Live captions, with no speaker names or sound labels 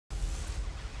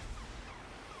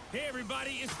Hey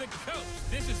everybody, it's the coach.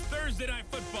 This is Thursday Night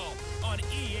Football on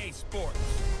EA Sports.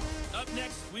 Up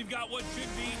next, we've got what should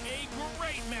be a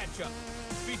great matchup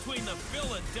between the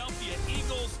Philadelphia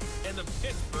Eagles and the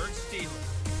Pittsburgh Steelers.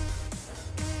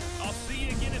 I'll see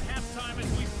you again at halftime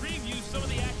as we preview some of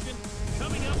the action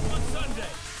coming up on Sunday.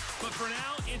 But for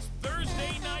now, it's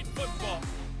Thursday Night Football.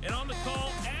 And on the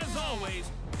call, as always,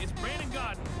 it's Brandon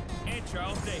Godden and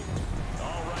Charles Davis.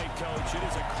 All right, Coach, it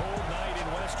is a cold night in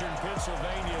western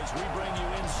Pennsylvania as we bring you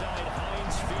inside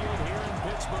Heinz Field here in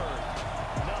Pittsburgh.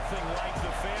 Nothing like the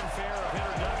fanfare of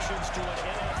introductions to an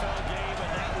NFL game,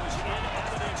 and that was in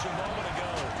evidence a moment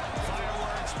ago.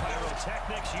 Fireworks,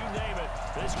 pyrotechnics, you name it.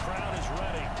 This crowd is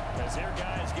ready as their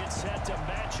guys get set to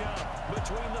match up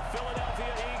between the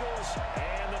Philadelphia Eagles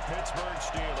and the Pittsburgh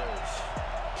Steelers.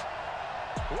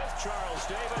 With Charles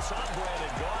Davis, I'm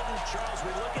Brandon Godden. Charles,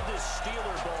 we look at this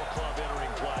Steeler Ball Club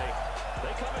entering play.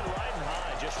 They come in riding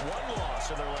high, just one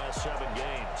loss in their last 7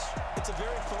 games. It's a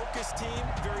very focused team,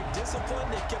 very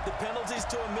disciplined. They've kept the penalties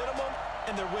to a minimum,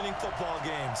 and they're winning football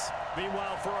games.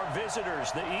 Meanwhile, for our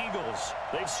visitors, the Eagles,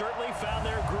 they've certainly found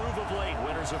their groove of late,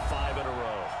 winners of 5 in a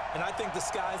row. And I think the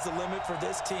sky's the limit for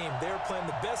this team. They're playing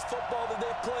the best football that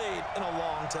they've played in a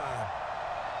long time.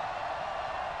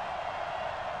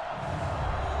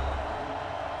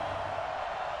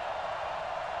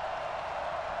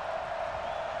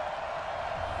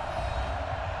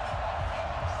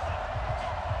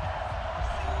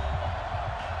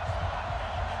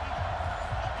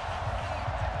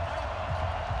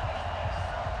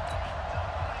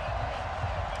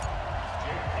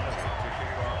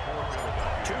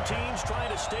 Two teams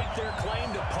trying to stake their claim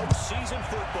to postseason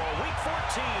football. Week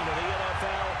 14 of the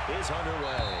NFL is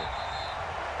underway.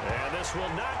 And this will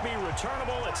not be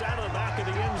returnable. It's out of the back of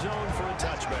the end zone for a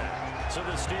touchback. So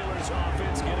the Steelers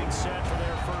offense getting set for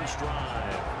their first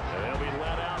drive. They'll be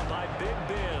led out by Big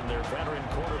Ben, their veteran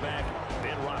quarterback,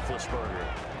 Ben Roethlisberger.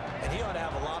 And he ought to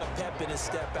have a lot of pep in his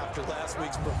step after last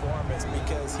week's performance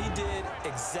because he did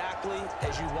exactly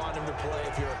as you want him to play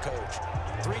if you're a coach.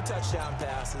 3 touchdown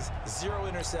passes, 0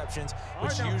 interceptions,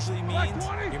 which usually means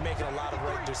you're making a lot of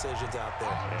right decisions out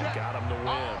there. And got him to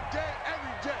win.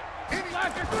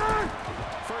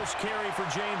 First carry for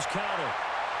James Conner.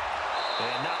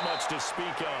 And not much to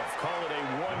speak of. Call it a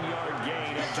 1-yard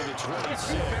gain up to the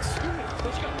 26.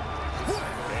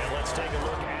 And let's take a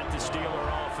look at the Steeler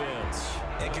offense.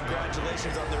 And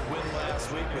congratulations on their win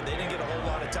last week, but they didn't get a whole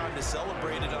lot of time to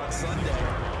celebrate it on Sunday.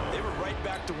 They were right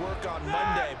back to work on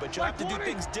Monday, but you have to do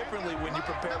things differently when you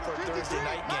prepare for a Thursday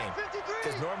night game.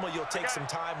 Because normally you'll take some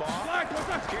time off.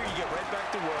 Here you get right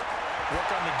back to work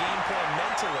on the game plan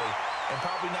mentally, and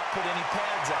probably not put any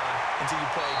pads on until you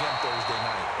play again Thursday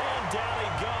night. And down he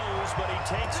goes, but he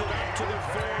takes it up to the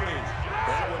 40.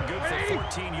 That one good for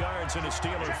 14 yards and a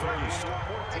Steeler first.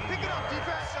 Pick it up,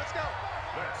 defense. Let's go.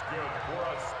 That's good for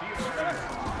a Steeler.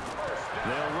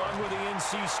 They'll run with the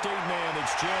NC State man.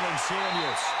 It's Jalen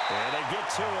Samuels. And they get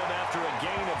to him after a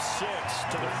gain of 6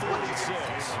 to the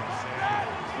 46.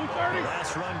 The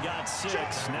last run got 6.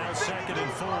 Now 2nd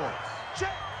and 4.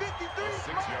 Check 53.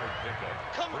 6-yard pickup.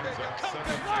 Come on,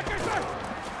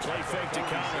 Play fake to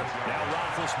Conner. Now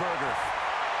Roethlisberger.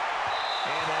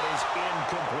 And that is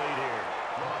incomplete here.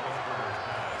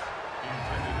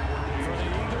 For the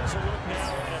Eagles, a look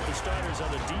now at the starters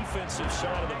on the defensive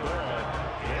side of the ball.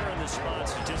 They're in the spot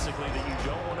statistically that you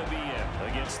don't want to be in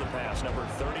against the pass. Number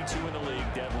 32 in the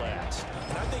league, dead last.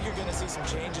 And I think you're going to see some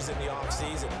changes in the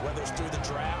offseason, whether it's through the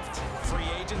draft, free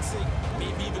agency,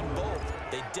 maybe even both.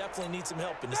 They definitely need some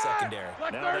help in the secondary.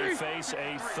 Now they face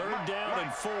a 3rd down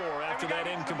and 4 after that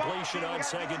incompletion on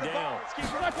 2nd down.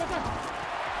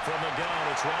 From the gun,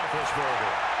 it's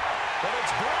Roethlisberger. But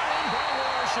it's brought in by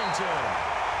Washington.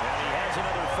 And he has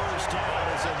another first down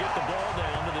as they'll get the ball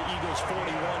down to the Eagles'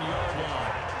 41-yard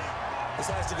line. This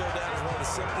has to go down as one of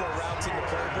the simpler routes in the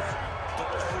playbook, but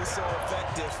oh so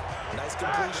effective. Nice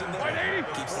completion there.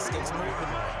 Keeps the sticks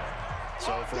moving.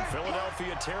 So from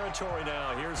Philadelphia territory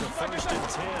now, here's a 1st and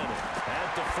 10 at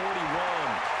the 41.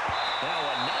 Now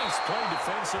a nice play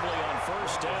defensively on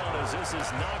 1st down as this is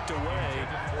knocked away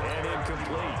and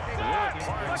incomplete. Will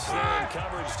Parks there in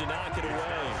coverage to knock it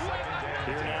away.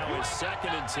 Here now is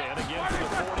 2nd and 10, again for the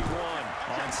 41.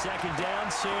 On 2nd down,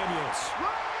 Samuels.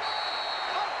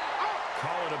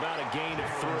 Call it about a gain of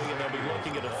 3, and they'll be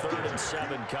looking at a 3rd and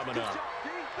 7 coming up.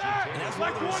 And that's why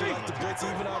they like to blitz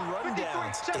even on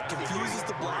rundowns. It confuses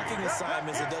the blocking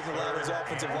assignments. It doesn't allow his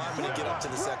offensive linemen to get up to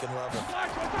the 2nd level.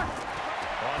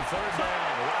 On 3rd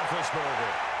down,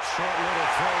 Roethlisberger. Short little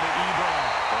throw to Ebron.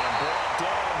 And brought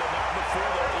down, but not before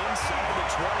they're inside the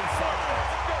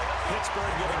 25.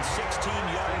 Pittsburgh getting 16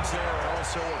 yards there, all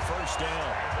so a first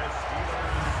down.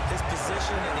 His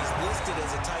position, and he's listed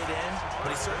as a tight end, but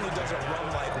he certainly doesn't run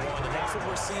like one, and that's what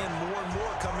we're seeing more and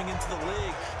more coming into the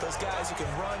league. Those guys who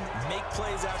can run, make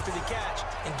plays after the catch,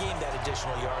 and gain that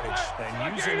additional yardage.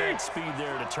 And using that speed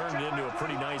there to turn it into a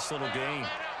pretty nice little game.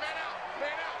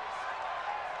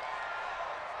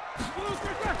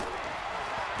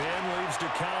 Ben leaves to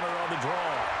counter on the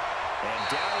draw. And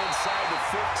down inside the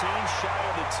 15, shy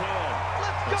of the 10.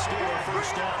 And still a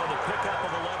first down on the pickup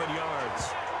of 11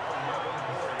 yards.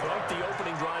 Quite the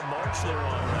opening drive march they're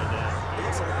on right now. It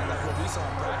looks a lot like what we saw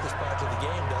in practice prior to the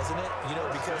game, doesn't it? You know,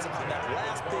 because on that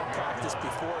last big practice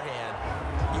beforehand,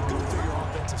 you go through your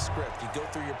offensive script, you go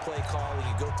through your play calling,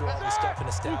 you go through all this stuff and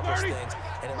establish things,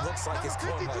 and it looks like it's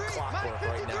going like clockwork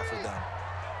right now for them.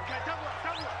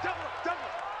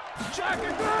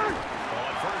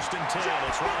 On first and 10,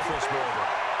 it's Roethlisberger.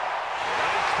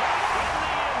 And caught in the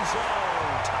end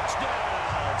zone.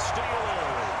 Touchdown,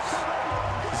 Steelers.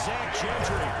 Zach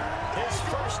Gentry, his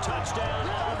first touchdown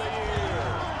of the year.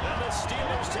 And the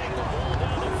Steelers take the ball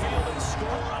down the field and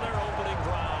score on their opening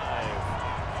drive.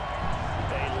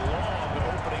 A long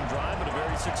opening drive, but a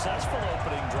very successful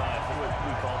opening drive.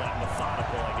 We call that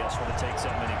methodical, I guess, when it takes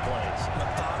that many plays.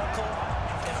 Methodical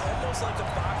and almost like a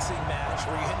boxing match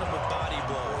where you hit them with body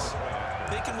blows.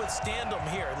 They can withstand them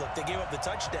here. Look, they gave up the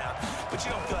touchdown, but you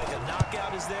don't feel like a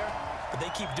knockout is there. But they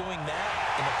keep doing that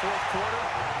in the fourth quarter.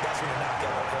 That's when the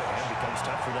knockout occurs. It becomes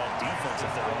tough for that defense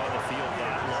if they're on the field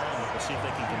that long. We'll see if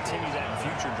they can continue that in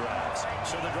future drives.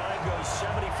 So the drive goes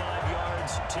 75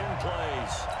 yards, 10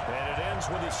 plays. And it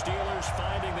ends with the Steelers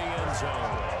finding the end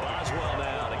zone. Boswell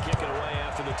now to kick it away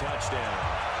after the touchdown.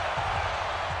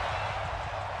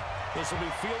 This will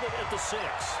be fielded at the 6.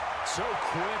 So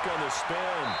quick on the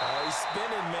spin. Oh, he's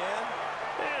spinning, man.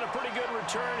 And a pretty good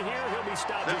return here. He'll be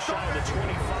stopped just shy of the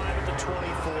 25 at the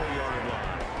 24-yard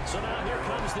line. So now here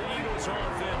comes the Eagles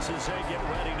offense as they get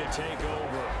ready to take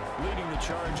over. Leading the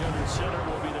charge under center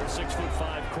will be their 6'5"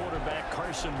 quarterback,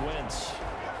 Carson Wentz.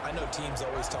 I know teams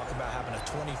always talk about having a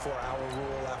 24-hour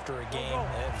rule after a game,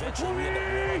 and eventually we end up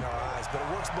rolling our eyes. But it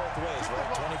works both ways, right?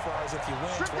 24 hours if you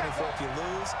win, 24 if you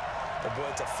lose. But, boy,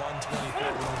 it's a fun 24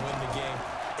 when you win the game.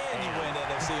 And you win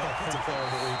NFC Offensive Player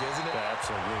of the Week, isn't it?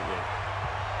 Absolutely.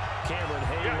 Cameron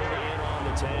Hayward in on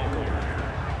the tackle.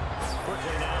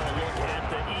 Quickly now a look at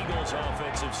the Eagles'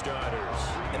 offensive starters.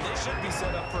 And they should be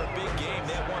set up for a big game.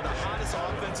 They have one of the hottest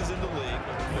offenses in the league.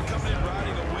 They're coming in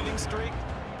riding a winning streak,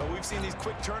 but we've seen these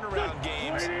quick turnaround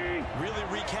games really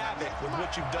wreak havoc with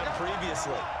what you've done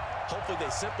previously. Hopefully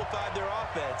they simplified their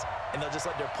offense, and they'll just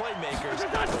let their playmakers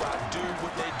go out and do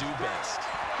what they do best.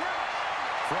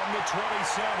 From the 27,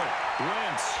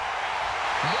 Wentz.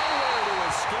 Nowhere to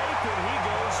escape, and he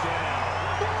goes down.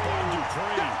 Bud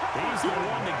Dupree, he's the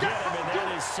one to get him, and that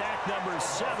is sack number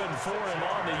 7 for him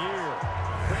on the year.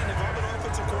 Brandon, if I'm an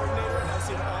offensive coordinator and I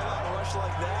see an all-out rush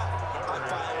like that, I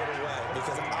file it away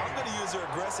because I'm going to use their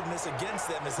aggressiveness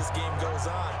against them as this game goes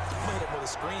on. I'm going to hit them with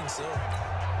a screen soon.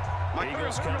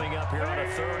 Eagles coming up here on a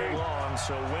 3rd and long,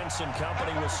 so Wentz and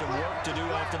company with some work to do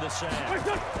after the sack.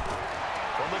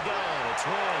 From the gun, it's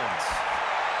Wentz.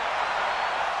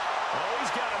 Oh,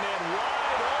 he's got a man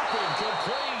wide open,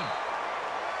 complete.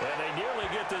 And they nearly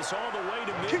get this all the way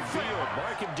to midfield.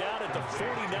 Mark him down at the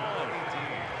 49.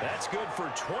 That's good for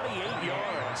 28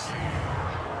 yards.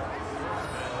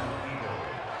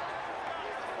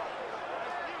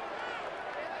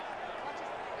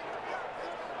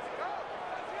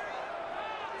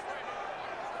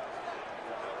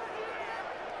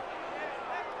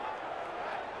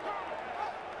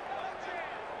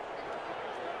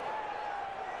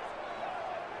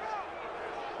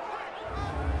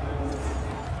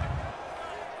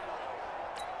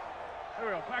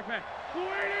 Backman.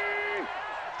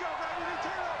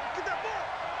 Get that ball.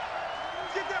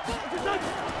 Get that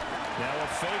ball. Now a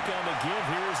fake on the give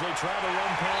here as they try the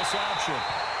run-pass option.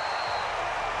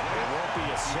 It won't be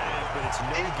a sack, but it's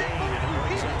no gain, and it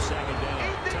brings up 2nd down.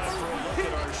 Time for a look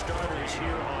at our starters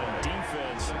here on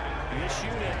defense. This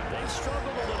unit, they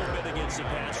struggled a little bit against the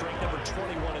pass, ranked number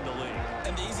 21 in the league.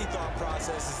 And the easy thought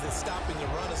process is that stopping the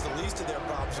run is the least of their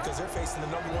problems because they're facing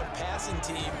the #1 passing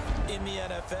team in the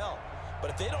NFL. But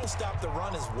if they don't stop the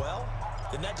run as well,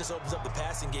 then that just opens up the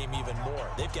passing game even more.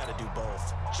 They've got to do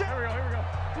both. Here we go, here we go.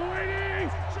 280!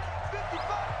 55,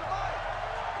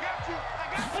 I got you.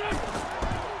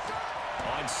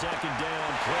 On 2nd down,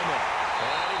 Plymouth.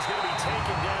 And he's going to be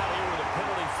taken down here with a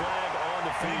penalty flag on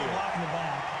the field. Blocking the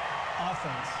back.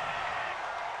 Offense.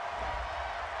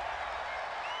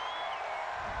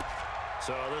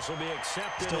 So this will be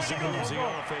accepted as he moves the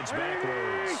offense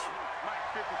backwards.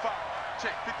 Mike, 55.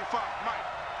 Check, 55, Mike.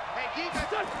 Hey, keep it.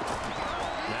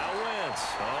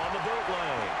 Giants on the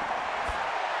bootleg.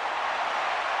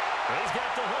 He's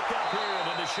got the hook up here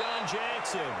to Deshaun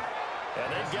Jackson.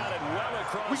 And they've got it well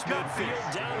across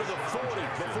midfield down to the 40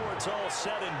 before it's all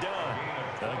said and done.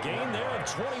 A gain there of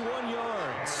 21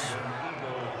 yards.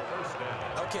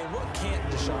 Okay, what can't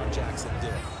Deshaun Jackson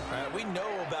do? Right, we know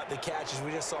about the catches.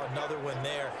 We just saw another one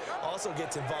there. Also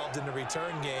gets involved in the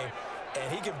return game. And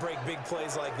he can break big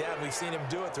plays like that. We've seen him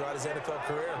do it throughout his NFL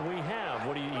career. We have.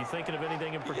 What are you thinking of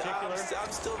anything in particular? Yeah,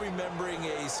 I'm still remembering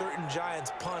a certain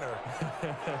Giants punter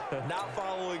not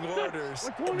following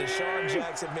orders. And Deshaun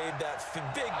Jackson made that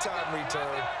big-time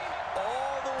return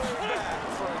all the way back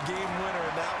for a game winner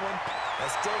in that one. I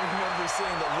still remember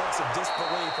seeing the looks of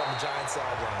disbelief on the Giants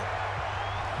sideline.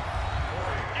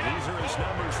 These are his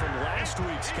numbers from last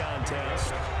week's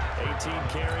contest. 18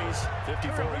 carries,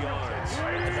 54 yards.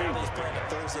 And now he's playing a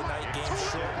Thursday night game,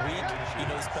 short week. You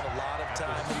know, he spent a lot of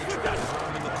time in the training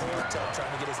room in the cold tub trying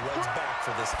to get his legs back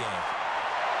for this game.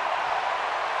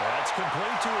 That's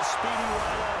complete to a speedy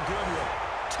Ryan Goodwin.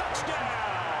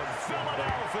 Touchdown,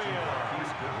 Philadelphia.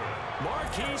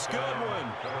 Marquise Goodwin,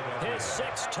 his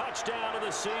 6th touchdown of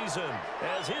the season,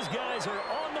 as his guys are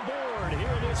on the board here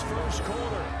in this first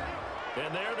quarter.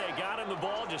 And there they got him the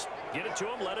ball. Just get it to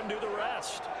him, let him do the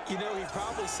rest. You know, he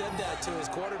probably said that to his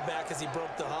quarterback as he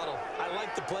broke the huddle. I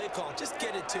like the play call. Just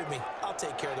get it to me. I'll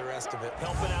take care of the rest of it.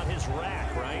 Helping out his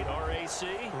rack, right?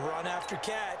 RAC? Run after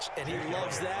catch, and he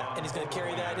loves that, and he's going to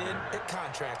carry that in at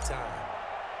contract time.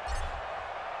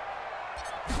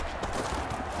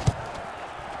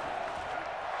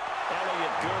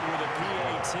 Elliott good with a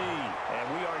PAT,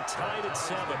 and we are tied at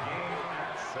 7.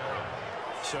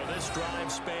 So this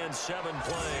drive spans 7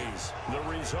 plays. The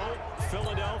result,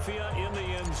 Philadelphia in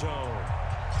the end zone.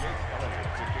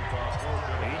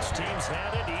 Each team's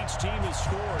had it. Each team has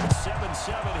scored. 7-7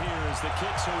 here as the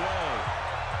kick's away.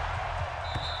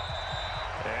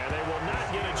 And they will not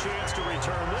get a chance to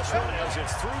return this one as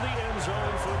it's through the end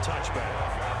zone for a touchback.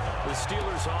 The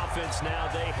Steelers offense now,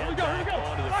 they head back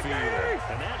onto the field.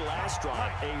 And that last drive,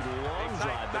 a long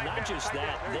drive, but not just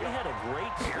that, they had a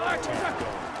great attack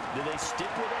going. Did they stick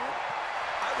with that?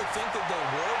 I would think that they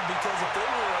would, because if they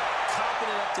were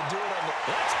confident enough to do it on the...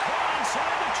 That's caught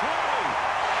inside the 20.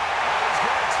 And he's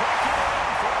going to take it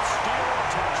in for a Steeler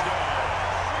touchdown.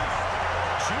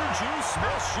 Juju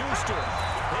Smith-Schuster,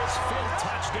 his 5th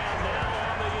touchdown now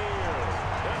on the year.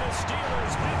 And the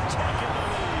Steelers have taken the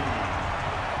lead.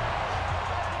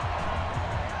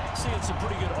 See, it's a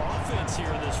pretty good offense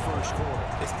here in this first quarter.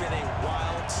 It's been a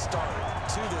wild start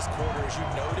to this quarter, as you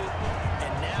noted. And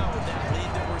now with that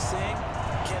lead that we're seeing,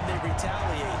 can they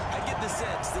retaliate? I get the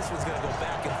sense this one's going to go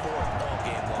back and forth all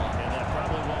game long. And that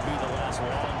probably won't be the last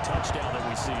long touchdown that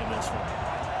we see in this one.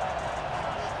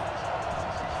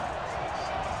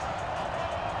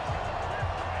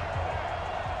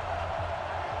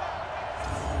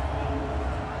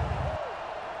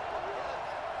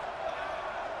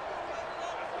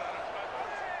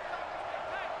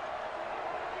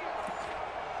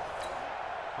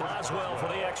 Boswell for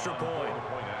the extra point.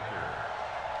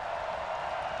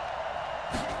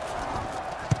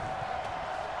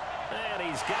 And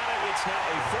he's got it. It's now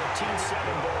a 14-7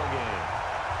 ball game.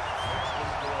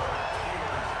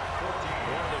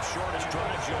 One of the shortest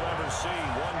drives you'll ever see.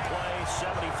 One play,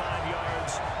 75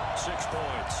 yards, 6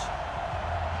 points.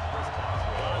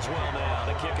 Boswell now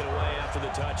to kick it away after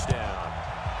the touchdown.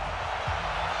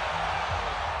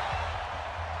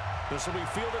 This will be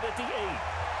fielded at the 8.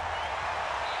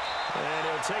 And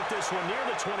he'll take this one near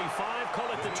the 25,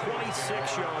 call it the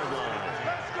 26-yard line.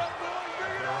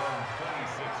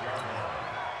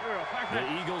 The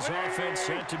Eagles offense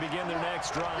set to begin their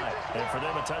next drive. And for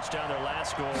them, a touchdown their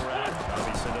last go-around.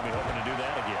 Obviously, they'll be hoping to do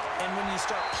that again. And when you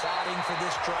start plotting for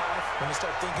this drive, when you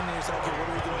start thinking to yourself, okay,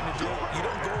 what are we going to do? You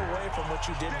don't go away from what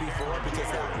you did before because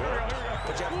that worked.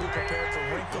 But you have to be prepared for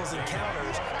wrinkles and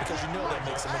counters because you know that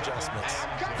makes some adjustments.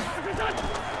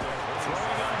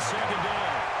 Throwing on second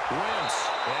down. Wentz,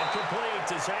 and complete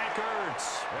to Zach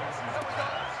Ertz.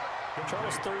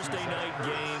 Charles, Thursday night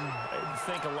game, I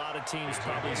think a lot of teams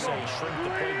probably say shrink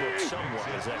the playbook somewhat.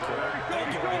 Is that correct? I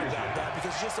think you're right about that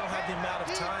because you just don't have the amount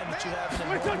of time that you have in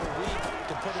a normal week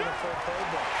to put in a full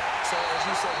playbook. So, as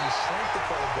you said, you shrink the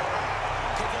playbook,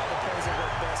 pick out the plays that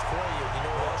work best for you. You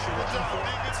know what else you're looking for?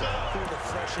 Who are the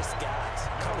freshest guys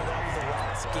coming off the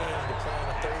last game to play on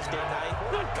a Thursday night?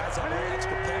 Guys have a little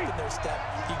extra pep in their step.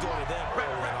 You go to them early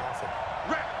and often.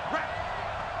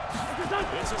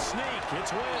 It's a sneak.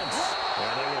 It's Wentz.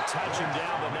 And they will touch him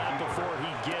down, but not before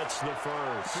he gets the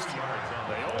first.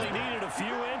 They only needed a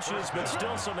few inches, but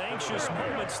still some anxious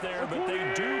moments there, but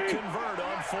they do convert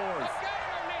on 4th.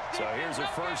 So here's a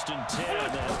 1st and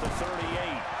 10 at the 38.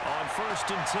 On 1st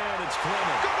and 10, it's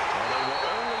Clement. And they will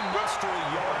only muster a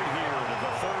yard here to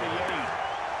the 38.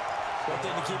 One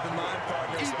thing to keep in mind,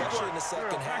 partner, especially in the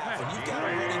second half, when you've got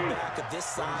a running back of this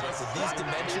size, of these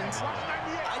dimensions,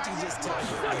 I can just tell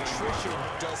you, attrition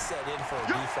does set in for a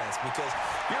defense because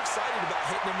you're excited about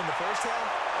hitting them in the first half,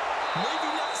 maybe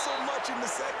not so much in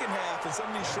the second half, and some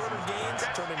of these shorter gains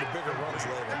turn into bigger runs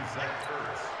later.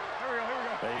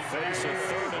 They face a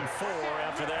 3rd and 4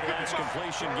 after that last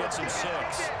completion gets him 6.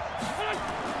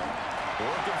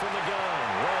 Working from the gun,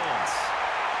 Wentz.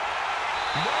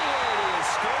 Nowhere to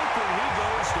escape, and he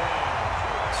goes down.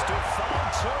 Stephon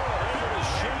able to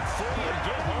shake free and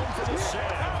get home for the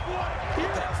sack. The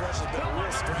pass rush has been a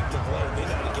real strength of late. They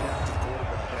got to get after the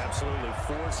quarterback. Absolutely.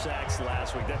 4 sacks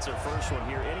last week. That's their first one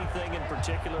here. Anything in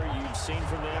particular you've seen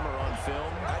from them or on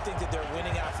film? I think that they're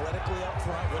winning athletically up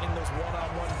front, winning those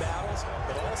one-on-one battles,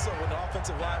 but also when the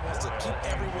offensive line wants to keep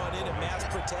everyone in and mass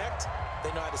protect,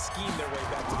 they know how to scheme their way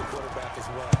back to the quarterback as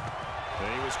well. And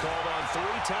he was called on 3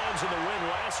 times in the win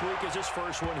last week as his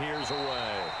first one here's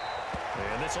away.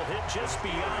 And this will hit just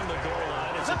beyond the goal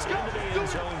line as it's into the end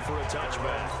zone for a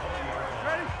touchback.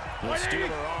 The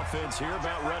Steeler offense here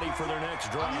about ready for their next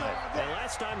drive. And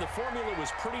last time the formula was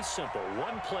pretty simple.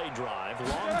 1-play drive,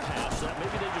 long pass. That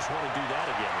maybe they just want to do that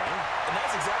again, right? And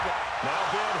that's exactly. Now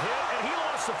bad hit, and he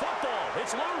lost the football.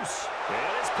 It's loose.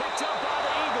 And it's picked up by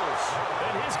the Eagles.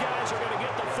 And his guys are going to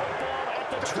get the football at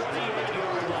the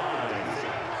 28-yard line.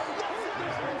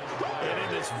 And in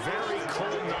this very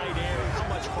cold night air, how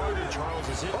much harder, Charles,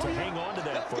 is it to hang on to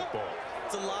that football?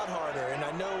 It's a lot harder, and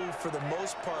I know for the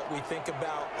most part we think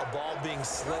about a ball being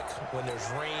slick when there's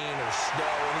rain or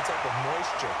snow, any type of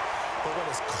moisture. But when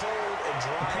it's cold and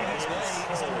dry as this,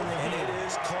 and it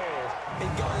is cold,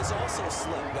 it is also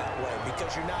slick that way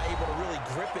because you're not able to really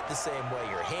grip it the same way.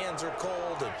 Your hands are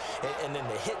cold, and then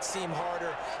the hits seem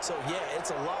harder. So, yeah,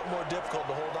 it's a lot more difficult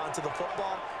to hold on to the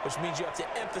football, which means you have to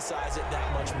emphasize it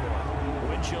that much more.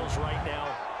 Wind chills right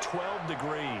now, 12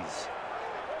 degrees.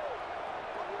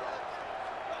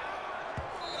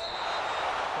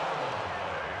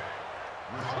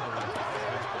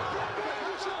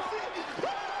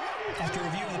 After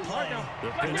reviewing the play, the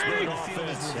Pittsburgh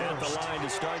offense at the line to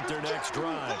start their next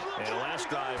drive. And last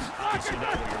drive, obviously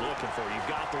not what you're looking for. You've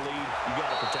got the lead. You've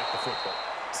got to protect the football.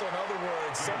 So, in other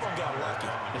words, someone got lucky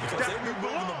because they've been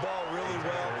moving the ball really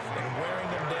well and wearing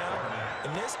them down.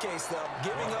 In this case, though,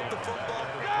 giving up the football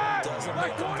doesn't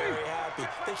make them very happy.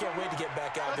 They can't wait to get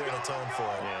back out there and atone for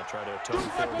it. Yeah, try to atone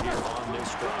for it here on this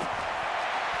drive.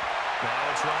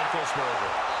 Now it's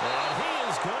Roethlisberger. And he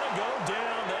is going to go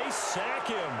down. They sack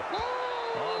him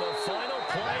on the final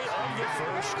play of the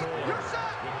first quarter.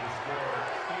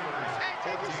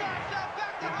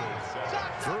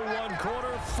 Through one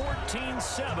quarter,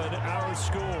 14-7 our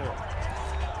score.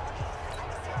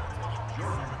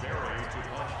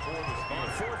 On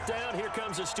 4th down, here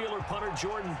comes the Steeler punter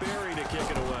Jordan Berry to kick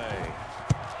it away.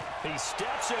 He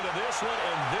steps into this one,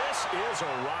 and this is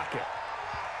a rocket.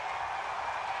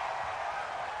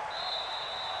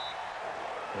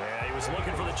 Yeah, he was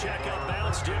looking for the checkup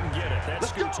bounce, didn't get it. That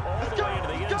scoots all the way into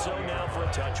the end zone now for a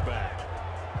touchback.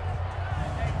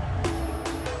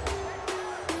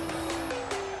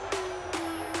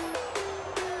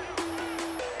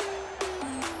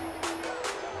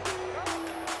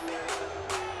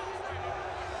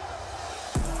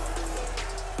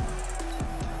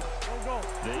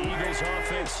 The Eagles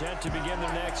offense set to begin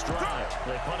their next drive.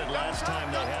 They punted last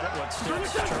time they had it. What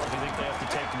steps, Charles, do you think they have to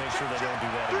take to make sure they don't do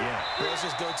that again? Well, let's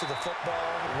just go to the football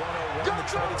 101, the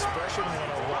trade expression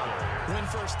 101. Win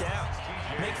first down.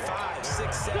 Make 5,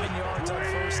 6, 7 yards on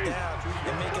first down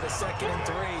and make it a 2nd and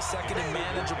 3, 2nd and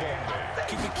manageable.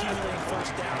 Keep accumulating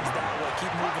first downs that way.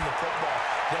 Keep moving the football.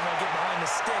 Then we'll get behind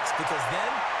the sticks because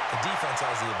then the defense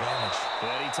has the advantage.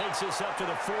 And he takes this up to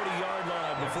the 40-yard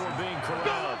line before being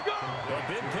corralled. A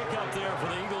big pickup there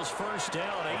for the Eagles' first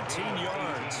down, 18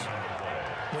 yards.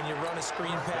 When you run a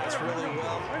screen pass really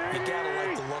well, you got to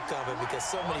like the look of it because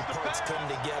so many parts come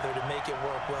together to make it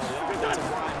work well. The offensive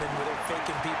linemen, where they're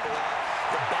faking people out,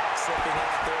 the back slipping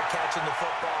out there, catching the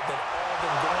football, but all of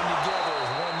them going together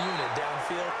as one unit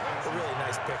downfield. A really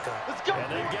nice pickup. And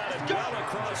they've got it down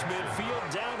across midfield,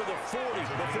 down to the 40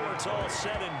 before it's all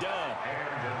said and done.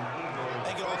 I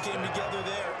think it all came together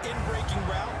there. In-breaking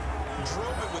route,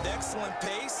 drove it with excellent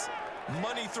pace.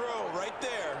 Money throw right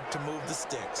there to move the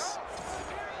sticks.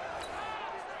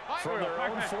 From their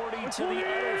own 40 to the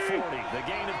other 40. The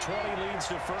gain of 20 leads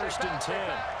to 1st and 10.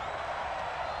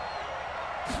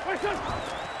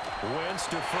 Wentz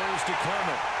defers to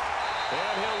Clement.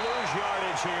 And he'll lose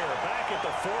yardage here. Back at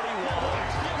the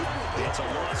 41. It's a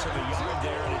loss of a yard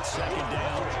there, and it's second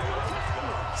down.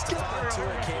 Stephon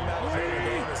Tuitt came out of Notre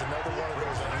Dame as another one of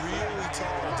those really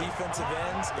tall defensive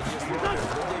ends. And you just wonder,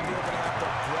 will they be able to have the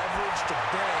leverage to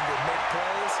bend and make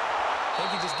plays? I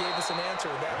think he just gave us an answer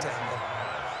with that tackle.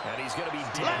 And he's going to be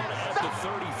down at the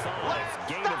 35.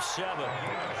 Gain of 7.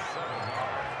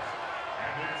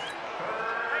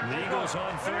 The Eagles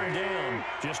on third down.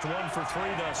 Just 1 for 3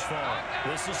 thus far.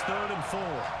 This is 3rd and 4.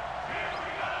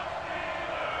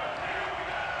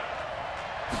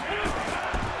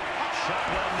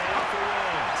 Shotgun now for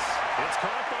Wentz. It's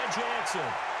caught by Jackson.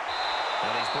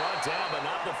 And he's brought down, but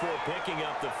not before picking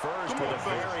up the first with a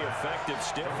very effective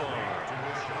stiff arm.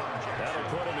 That'll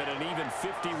put him at an even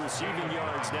 50 receiving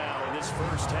yards now in this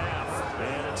first half.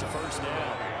 And it's a first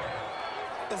down.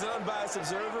 As an unbiased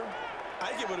observer, I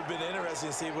think it would have been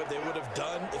interesting to see what they would have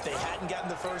done if they hadn't gotten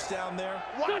the first down there.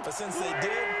 But since they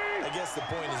did, I guess the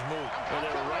point is moot. Well,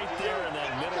 they were right there in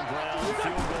that middle ground,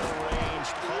 field goal range,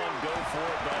 punt, go for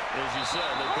it. But as you said,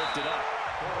 they picked it up.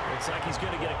 Looks like he's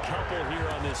going to get a couple here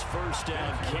on this first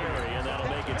down carry, and that'll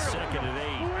make it 2nd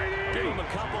and 8. Give him a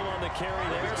couple on the carry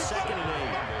there, 2nd and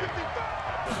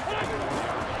 8.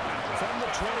 From the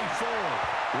 24.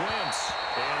 Wentz,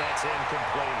 and that's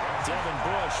incomplete. Devin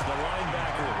Bush, the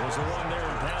linebacker, was the one there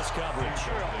in pass coverage.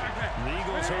 The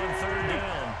Eagles on third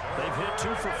down. They've hit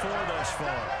 2 for 4 thus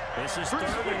far. This is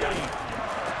 3rd and 8.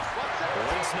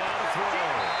 Wentz now to throw.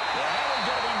 The header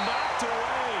going to be knocked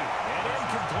away and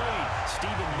incomplete.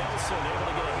 Steven Nelson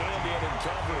able to get a hand in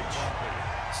coverage.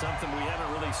 Something we haven't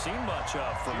really seen much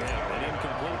of from him, an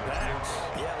incomplete pass.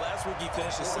 Yeah, last week he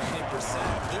finished at 70%.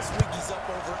 This week he's up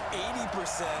over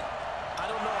 80%. I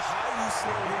don't know how you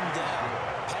slow him down.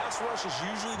 Pass rush is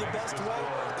usually the best way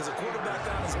because a quarterback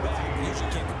on his back usually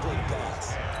can't complete a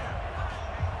pass.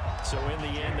 So in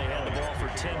the end, they had the ball for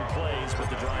 10 plays, but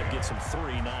the drive gets them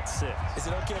 3, not 6. Is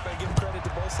it okay if I give credit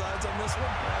to both sides on this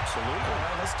one? Absolutely. All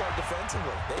right, let's start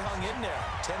defensively. They hung in there.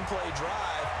 10-play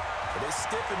drive. But they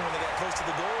stiffened when they got close to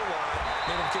the goal line.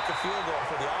 Made them kick a field goal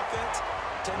for the offense.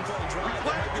 10-play drive.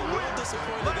 They might be a little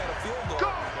disappointed they got a field goal,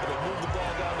 but they moved the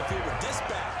ball down the field with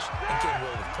dispatch and came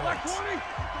away with points.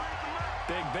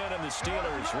 Big Ben and the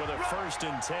Steelers with a 1st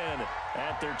and 10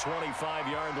 at their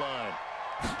 25-yard line.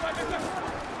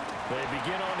 They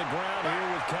begin on the ground here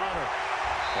with Connor.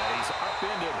 And he's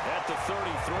upended at the 33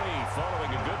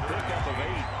 following a good pickup of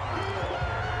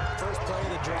 8. First play of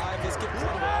the drive, let's get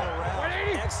plenty all around.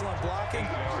 Excellent blocking,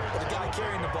 but the guy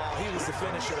carrying the ball, he was the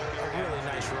finisher. A really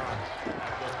nice run.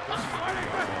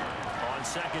 On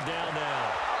 2nd down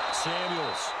now,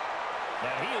 Samuels.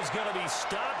 Now he is going to be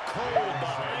stopped cold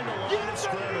behind the line of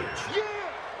scrimmage.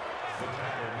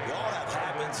 We all have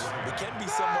habits. We can be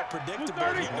somewhat predictable.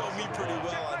 You know me pretty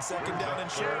well on 2nd down and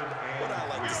short. What I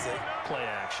like to say. Play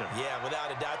action. Yeah,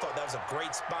 without a doubt. I thought that was a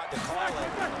great spot to call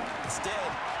it. Instead,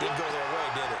 didn't go their way,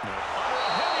 did it?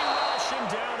 Heavy rush, and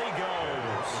down he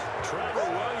goes. Trevor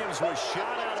Williams was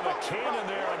shot out of a cannon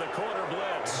there on the corner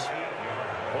blitz.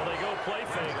 Well, they go play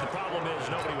fake. The problem is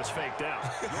nobody was faked out.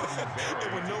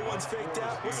 And when no one's faked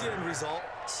out, what's the end result?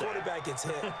 Quarterback gets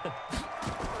hit.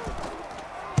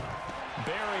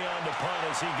 Barry on the punt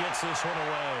as he gets this one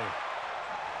away.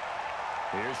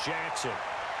 Here's Jackson.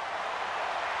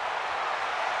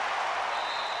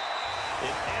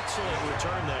 An excellent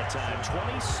return that time,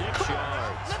 26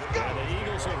 yards. And the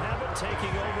Eagles will have it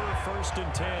taking over 1st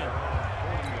and 10.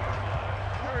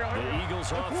 The Eagles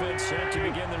offense set to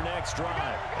begin their next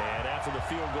drive. And after the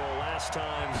field goal last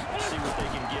time, see what they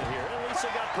can get here. At least they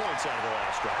got points out of the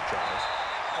last drive, Charles.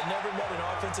 I've never met an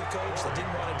offensive coach that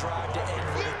didn't want to drive to end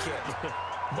with a kick.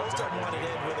 Most of them want to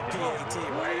end with a PAT,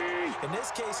 right? In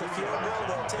this case, a field goal,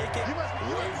 they'll take it.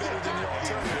 Way better than the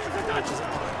alternative, which is a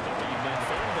punt. You've met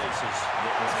fan bases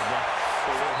that was enough. So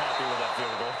we're happy with that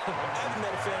field goal. I haven't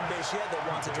met a fan base yet that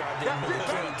wants to drive to end with a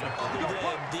kick. Other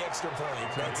than the extra point,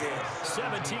 that's it.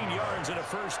 17 yards and a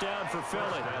 1st down for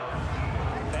Philly.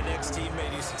 That next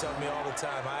teammate used to tell me all the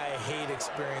time, I hate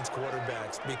experienced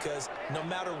quarterbacks because no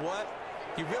matter what,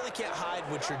 you really can't hide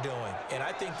what you're doing. And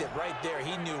I think that right there,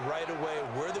 he knew right away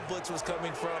where the blitz was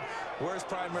coming from, where his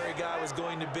primary guy was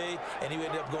going to be, and he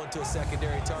ended up going to a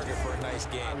secondary target for a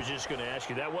nice game. I was just going to ask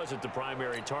you, that wasn't the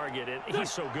primary target, and he's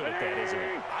so good at that, isn't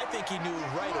he? I think he knew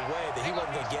right away that he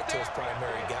wasn't going to get to his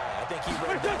primary guy. I think he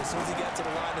read that as soon as he got to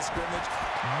the line of scrimmage,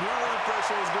 knew where the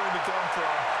pressure was going to come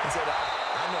from, and said,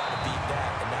 I know how to beat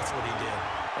that, and that's what he did.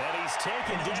 And he's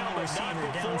taken down, but not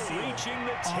before reaching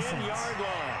the 10-yard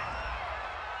line.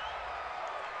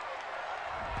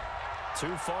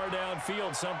 Too far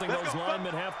downfield, something those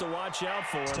linemen have to watch out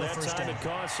for, and that time it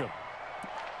costs them.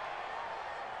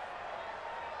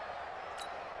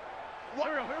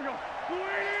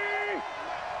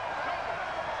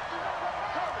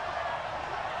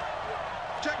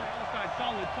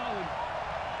 Solid.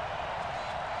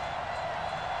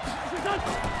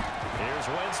 Here's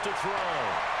Wentz to throw.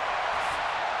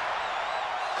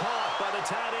 Caught by the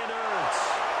tight end, Ertz.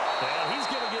 And he's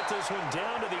going to get this one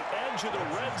down to the edge of the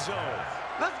red zone.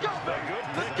 Let's go, A good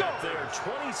pickup there,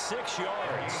 26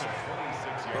 yards.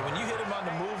 But when you hit him on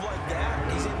the move like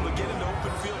that, he's able to get into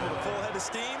open field with a full head of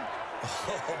steam.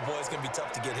 Oh, boy, it's going to be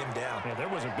tough to get him down. Yeah, there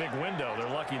was a big window. They're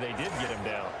lucky they did get him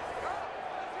down.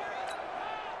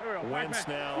 Wentz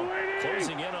now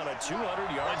closing in on a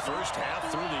 200-yard first half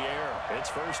through the air.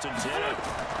 It's 1st and 10.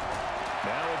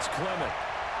 Now it's Clement.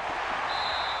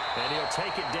 And he'll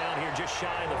take it down here just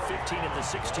shy of the 15 at the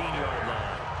 16-yard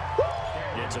line.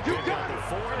 It's a pickup of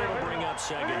 4, and it'll bring up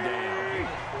 2nd down.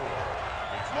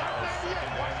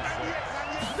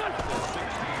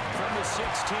 From the 16,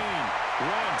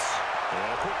 Wentz.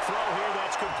 A quick throw here,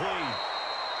 that's complete.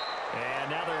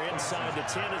 And now they're inside the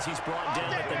 10 as he's brought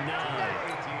down at the 9.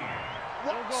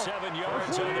 7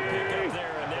 yards on the pickup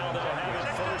there, and now they'll have it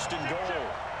 1st and goal.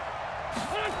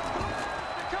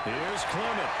 Here's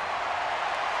Clement.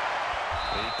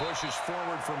 He pushes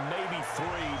forward from maybe 3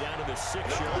 down to the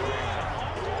 6-yard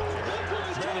line.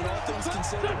 Brandon, all things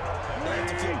considered, they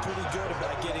have to feel pretty good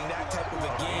about getting that type of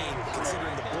a game,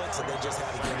 considering the blitz that they just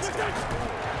had against them.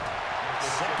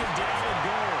 2nd down and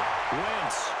goal.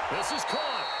 Wentz. This is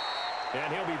caught. And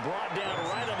he'll be brought down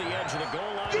right on the edge of the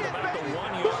goal line at about the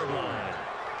 1-yard line.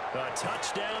 A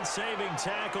touchdown-saving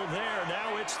tackle there.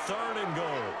 Now it's 3rd and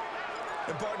goal.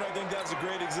 And, partner, I think that's a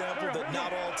great example that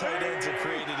not all tight ends are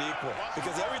created equal.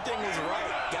 Because everything was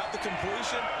right. Got the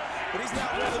completion, but he's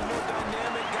not one of the more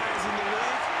dynamic guys in the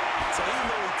league. So even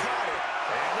though he caught it.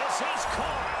 And this is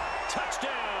caught.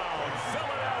 Touchdown,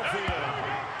 Philadelphia.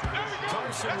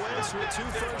 Carson Wentz with 2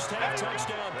 first-half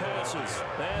touchdown passes.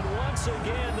 And once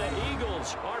again, the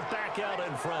Eagles are back out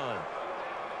in front.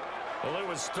 Well, it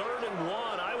was 3rd and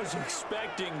 1. I was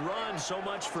expecting run, so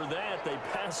much for that. They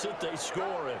pass it, they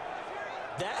score it.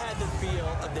 That had the feel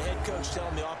of the head coach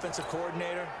telling the offensive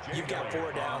coordinator, you've got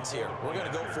 4 downs here. We're going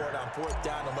to go for it on 4th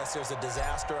down unless there's a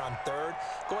disaster on 3rd.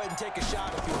 Go ahead and take a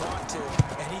shot if you want to.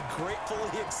 And he gratefully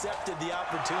accepted the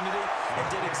opportunity and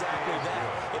did exactly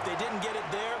that. If they didn't get it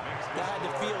there, that had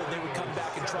the feel that they would come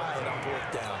back and try it on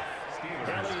 4th down.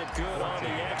 Elliott good on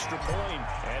the extra point,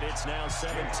 and it's now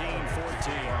 17-14.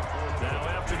 Now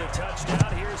after the touchdown,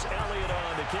 here's Elliott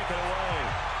on to kick it away.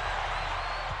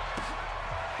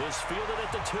 Is fielded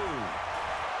at the 2.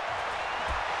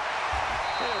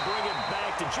 They'll bring it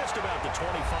back to just about the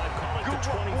 25, call it the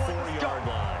 24-yard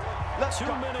line. 2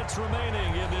 minutes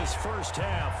remaining in this first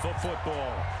half of football.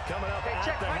 Coming up at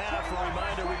the half, a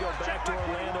reminder, we go back to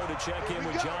Orlando to check in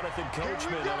with Jonathan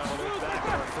Coachman and a look back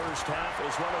at our first half,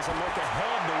 as well as a look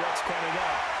ahead to what's coming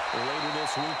up later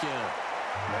this weekend.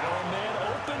 Now a man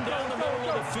open down the middle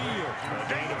of the field. A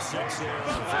gain of 6 there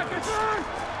on the first.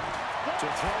 To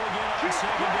throw again on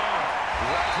 2nd down.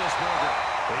 Roethlisberger.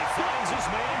 He finds his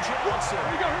man Johnson.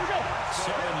 Here we go.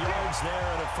 7 yards there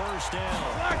and a 1st down.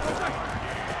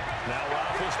 Now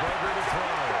Roethlisberger to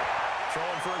throw.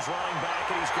 Throwing for his running back,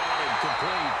 and he's got it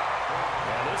complete.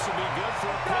 And this will be good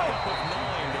for a pickup of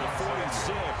 9 to the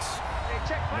 46.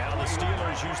 Now the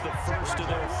Steelers use the first of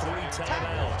their 3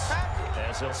 timeouts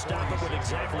as they'll stop it with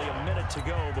exactly a minute to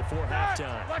go before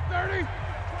halftime. Black 30.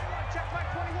 Check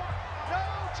back 21. No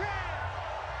chance.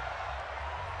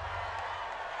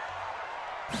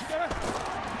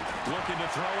 Looking to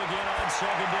throw again on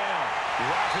 2nd down.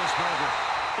 Roethlisberger.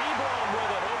 Ebron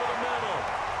with it over the middle.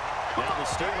 Now the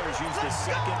Steelers use the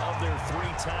 2nd of their 3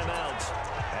 timeouts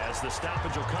as the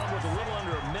stoppage will come with a little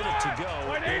under a minute to go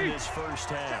in this first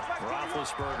half.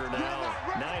 Roethlisberger now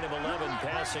 9 of 11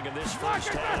 passing in this first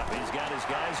half. He's got his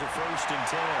guys at 1st and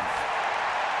 10.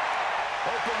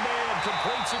 Open man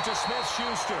completes it to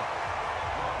Smith-Schuster.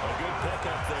 A good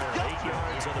pickup there, 8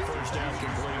 yards on the first down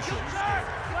completion.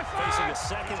 Facing a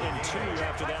 2nd and 2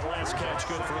 after that last catch,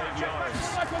 good for 8 yards.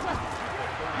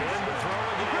 Then the throw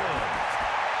again.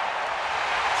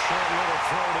 Short little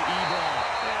throw to Ebron,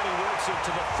 and he works it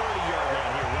to the 30-yard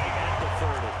line here, right at the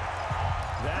 30.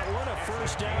 That one a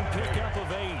first down pickup of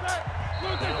 8.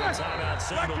 Now a timeout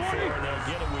signaled for, and they'll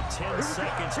get it with 10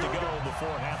 seconds to go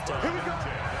before halftime.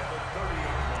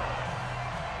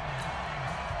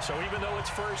 So even though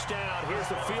it's first down, here's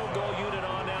the field goal unit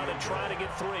on now to try to get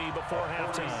 3 before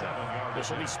halftime. This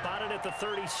will be spotted at the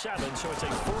 37, so it's a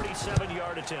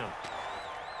 47-yard attempt.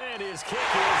 And his kick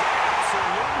is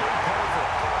absolutely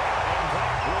perfect. And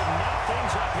that will knock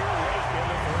things up here late in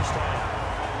the first half.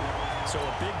 So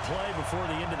a big play before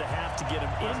the end of the half to get him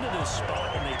into this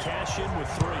spot, and they cash in with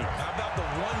 3. How about the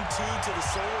 1-2 to the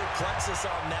solar plexus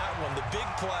on that one? The big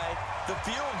play, the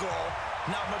field goal,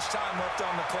 Not much time left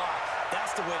on the clock.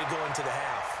 That's the way to go into the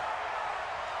half.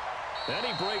 And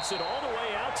he breaks it all the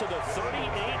way out to the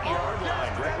 38-yard line.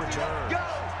 Great return.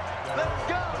 Let's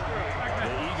go!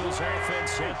 The Eagles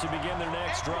offense set to begin their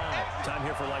next drive. Time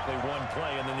here for likely one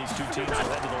play, and then these two teams will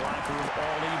head to the locker room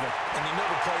all even. And you know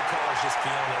the play caller's just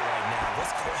feeling it right now.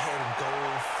 Let's go ahead and go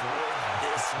for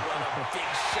this one. A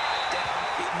big shot down.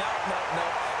 No.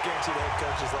 Guarantee the head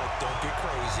coach is like, don't get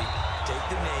crazy. Take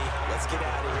the knee. Let's get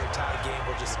out of here. Tie game.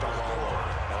 We'll just start all over.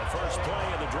 Now, the first play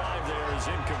of the drive there is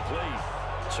incomplete.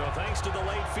 So thanks to the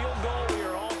late field goal, we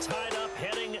are all tied up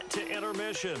heading to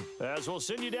intermission. As we'll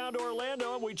send you down to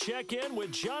Orlando, and we check in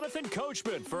with Jonathan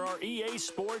Coachman for our EA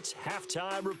Sports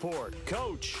Halftime Report.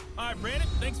 Coach. All right, Brandon,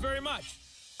 thanks very much.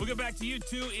 We'll get back to you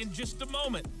two in just a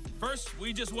moment. First,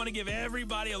 we just want to give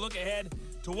everybody a look ahead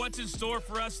to what's in store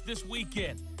for us this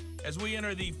weekend as we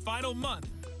enter the final month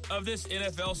of this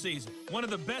NFL season. One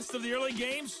of the best of the early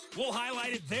games, we'll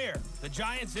highlight it there. The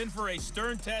Giants in for a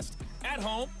stern test at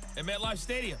home at MetLife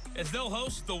Stadium as they'll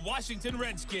host the Washington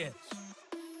Redskins.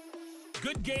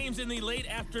 Good games in the late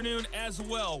afternoon as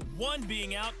well, one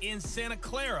being out in Santa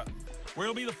Clara, where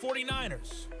it'll be the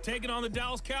 49ers taking on the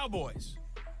Dallas Cowboys.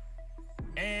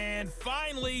 And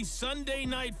finally, Sunday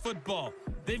Night Football.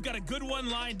 They've got a good one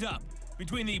lined up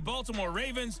between the Baltimore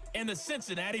Ravens and the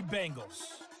Cincinnati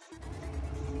Bengals.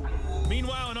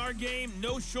 Meanwhile, in our game,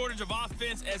 no shortage of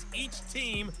offense as each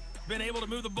team been able to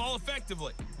move the ball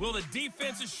effectively. Will the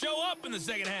defenses show up in the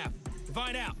second half? To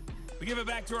find out, we give it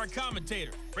back to our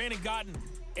commentator, Brandon Gaudin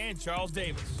and Charles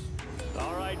Davis.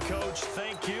 All right, Coach,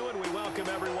 thank you, and we welcome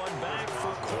everyone back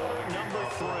for quarter number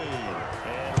 3.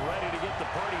 And ready to get the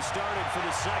party started for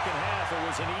the second half. It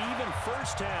was an even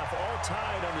first half, all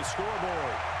tied on the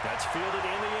scoreboard. That's fielded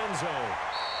in the end zone.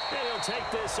 And he'll take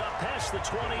this up past the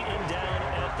 20 and down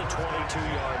at the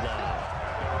 22-yard line.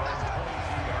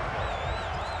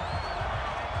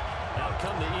 Out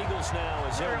come the Eagles now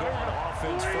as they'll go on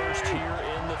offense first here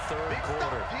in the third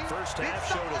quarter. First half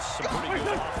showed us some pretty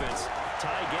good offense.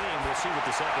 Tie game. We'll see what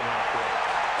the second half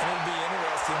brings. And it'll be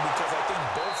interesting because I think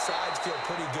both sides feel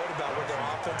pretty good about what their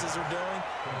offenses are doing.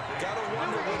 Gotta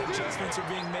wonder what adjustments are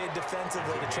being made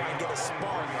defensively to try and get a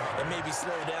spark and maybe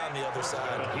slow down the other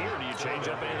side. But here, do you change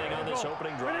up anything on this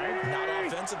opening drive? Not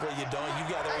offensively, you don't. You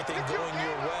got everything going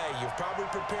your way. You're probably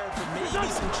prepared for maybe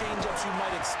some change-ups you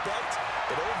might expect,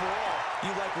 but overall,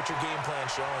 you like what your game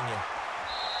plan's showing you.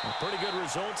 Pretty good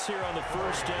results here on the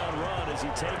first down run as he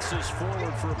takes us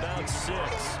forward for about 6.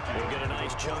 We'll get a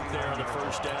nice chunk there on the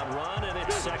first down run, and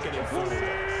it's 2nd and 4.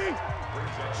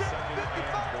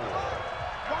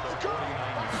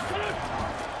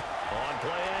 On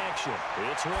play action,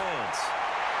 it's Wentz.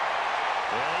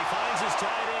 And he finds his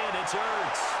tight end, it's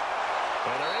Ertz.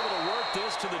 And they're able to work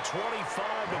this to the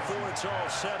 25 before it's all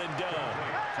said and done.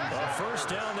 A first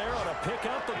down there on a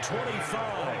pickup of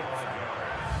 25.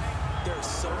 There's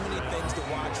so many things to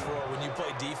watch for when you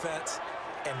play defense,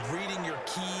 and reading your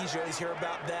keys, you always hear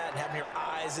about that, and having your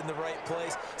eyes in the right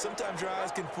place. Sometimes your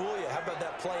eyes can fool you. How about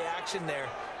that play action there?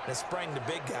 And it sprang the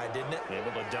big guy, didn't it?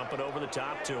 Able to dump it over the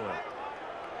top to him.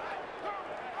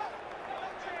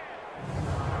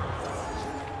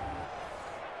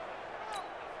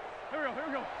 Here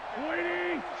we go.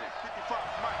 Waiting. 55,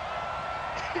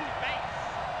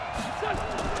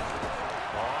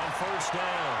 On first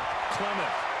down,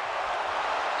 Clement.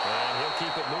 And he'll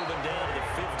keep it moving down to the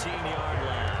 15-yard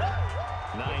line.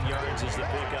 9 yards is the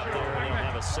pickup there, and he'll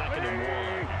have a 2nd and 1.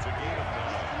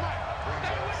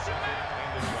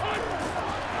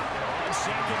 On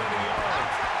 2nd and a yard,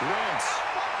 Wentz.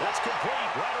 That's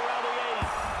complete right around the 8.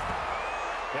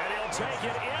 And he'll take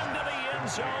it into the end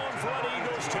zone for an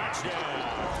Eagles touchdown.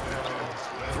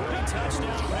 3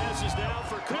 touchdown passes now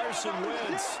for Carson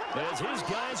Wentz as his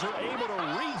guys are able to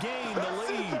regain the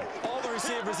lead. All the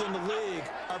receivers in the league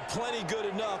are plenty good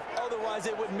enough, otherwise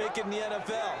they wouldn't make it in the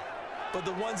NFL. But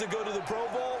the ones that go to the Pro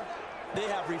Bowl, they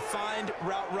have refined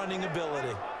route running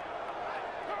ability.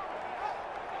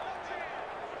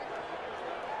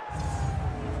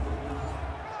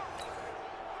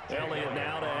 Elliott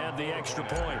now to add the extra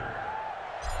point.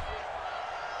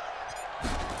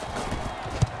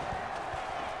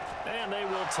 And they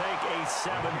will take a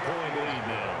 7-point lead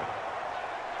now.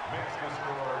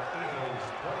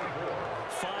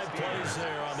 5 plays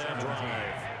there on that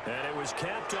drive. And it was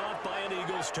capped off by an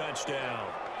Eagles touchdown.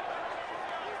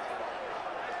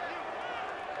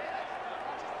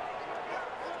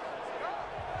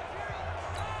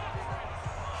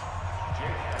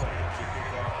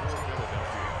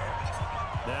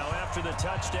 Now after the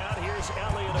touchdown, here's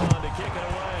Elliott on to kick it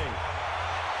away.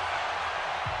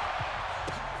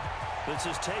 This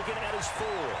is taken at his 4.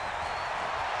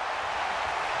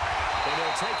 And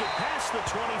he'll take it past the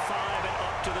 25 and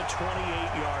up to the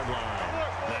 28-yard line.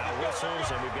 Now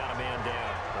whistles, and we've got a man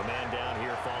down. A man down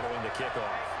here following the kickoff.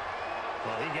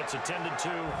 Well, he gets attended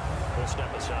to. We'll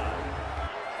step aside.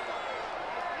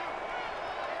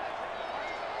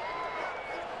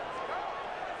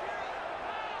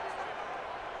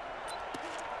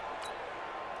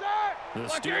 The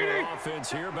Steeler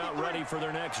offense here about ready for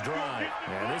their next drive.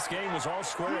 And this game was all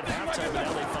square at halftime, but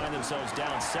now they find themselves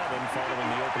down 7 following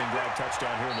the opening drive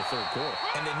touchdown here in the third quarter.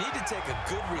 And they need to take a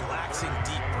good, relaxing,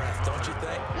 deep breath, don't you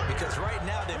think? Because right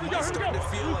now they might start to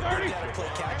feel like they've got to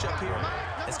play catch-up here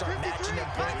and start matching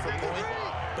them point for point.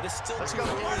 But it's still too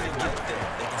early to get there.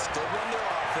 They can still run their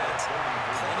offense.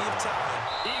 Plenty of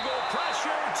time. Eagle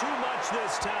pressure, too much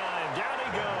this time. Down he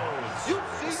goes.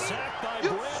 Sacked by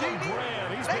Brandon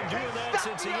Graham. He's been doing that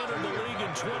since he entered the league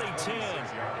in 2010.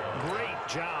 Great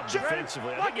job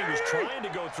defensively. I think he was trying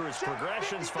to go through his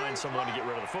progressions, find someone to get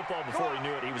rid of the football. Before he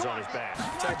knew it, he was on his back.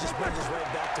 That just brings us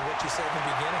right back to what you said in the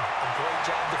beginning. A great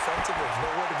job defensively.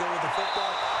 Nowhere to go with the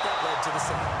football. That led to the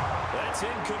sack. That's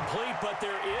incomplete, but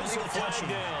there is a flag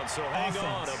down. So hang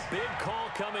on. A big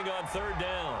call coming on third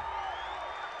down.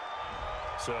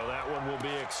 So that one will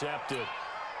be accepted.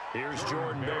 Here's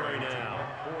Jordan Berry now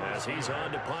as he's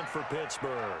on to punt for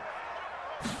Pittsburgh.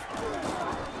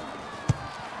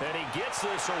 And he gets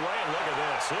this away, and look at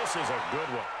this. This is a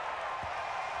good one.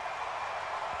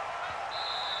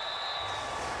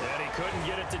 And he couldn't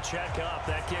get it to check up.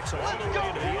 That kicks all the way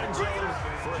into the end zone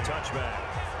for a touchback.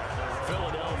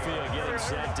 Philadelphia getting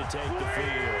set to take the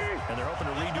field. And they're hoping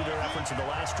to redo their efforts in the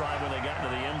last drive when they got into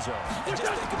the end zone. And just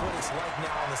think of what it's like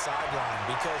now on the sideline.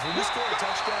 Because when you score a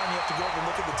touchdown, you have to go over and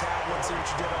look at the tablet and see what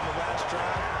you did on the last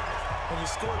drive. When you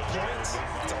score points,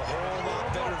 it's a whole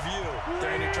lot better view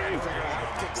than you're trying to figure out how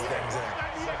to fix things in.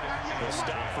 The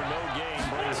stop for no gain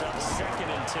brings up 2nd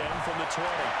and 10 from the 20.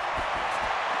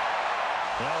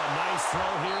 Now a nice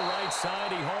throw here right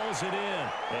side. He hauls it in.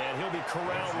 And he'll be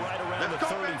corralled right around the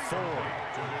 34.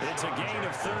 It's a gain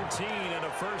of 13 and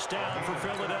a first down for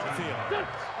Philadelphia.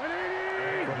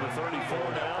 From the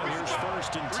 34 now, here's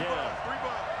 1st and 10.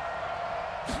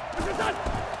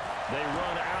 They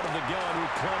run out of the gun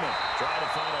with Clement. Try to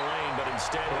find a lane, but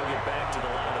instead he'll get back to the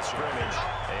line of scrimmage.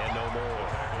 And no more.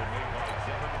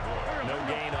 No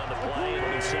gain on the play.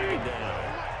 Only 2nd down.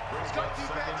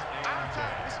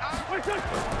 Looking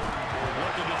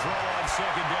to throw on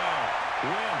 2nd down.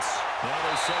 Wentz. Now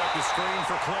they set up the screen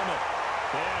for Clement.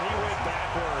 And he went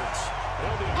backwards.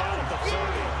 He'll be down at the 30.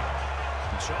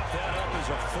 Chalk that up as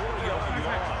a 4-yard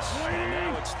loss. And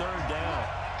now it's 3rd down.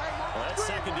 Well, that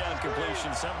 2nd down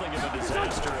completion, something of a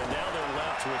disaster. And now they're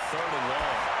left with 3rd and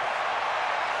long.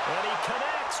 And he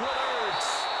connects with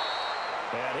Ertz.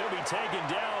 And he'll be taken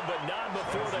down, but not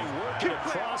before they work it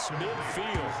across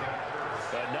midfield.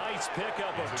 A nice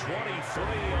pickup of 23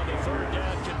 on the 3rd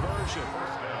down conversion.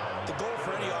 The goal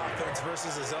for any offense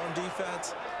versus his own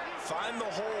defense, find the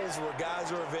holes where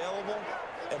guys are available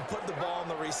and put the ball on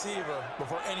the receiver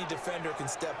before any defender can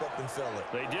step up and fill it.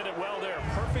 They did it well there.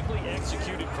 Perfectly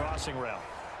executed crossing route.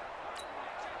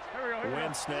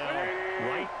 Wentz now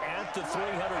right at the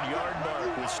 300-yard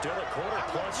mark with still a quarter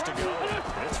plus to go.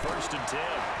 It's 1st and 10.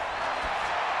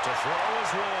 To throw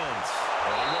is Wentz.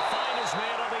 And he will find his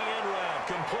man on the end route.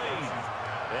 Complete.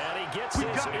 And he gets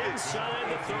this inside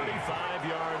the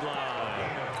 35-yard line.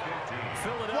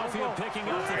 Philadelphia picking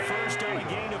up the first on a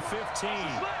gain of 15.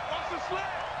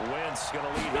 Wentz going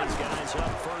to lead these guys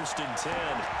up 1st and 10.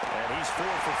 And he's 4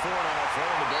 for 4 now,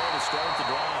 throwing the ball to start the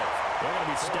drive. They're going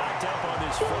to be stocked up on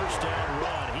this 1st down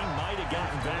run. He might have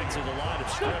gotten back to the line of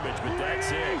scrimmage, but that's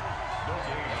it.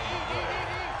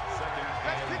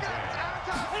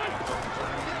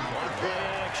 On play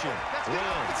action.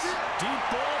 Wentz. Deep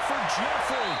ball for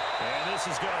Jeffrey. And this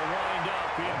is going to wind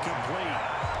up being complete.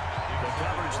 The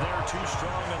coverage there too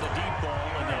strong on the deep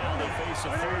ball, and now they face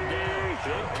a 3rd down.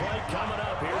 Big play coming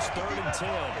up. Here's 3rd and 10.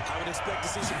 I would expect to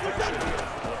see some pressure here.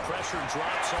 The pressure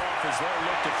drops off as they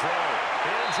look to throw.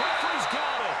 And Jeffrey's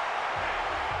got it.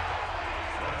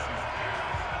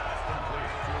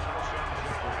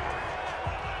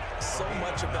 So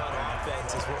much about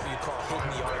offense is what you call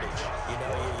hidden yardage. You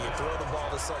know, you throw the ball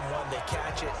to someone, they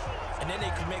catch it, and then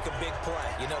they can make a big play.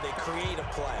 You know, they create a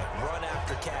play, run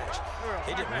after catch.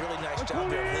 They did a really nice job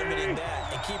there limiting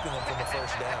that and keeping him from the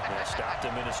 1st down. They stopped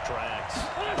him in his tracks.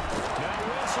 Now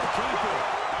Wentz will keep it.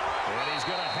 And he's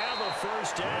going to have a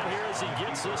 1st down here as he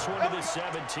gets this one to the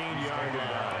 17-yard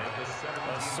line.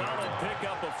 A solid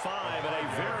pickup of 5 and a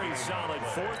very solid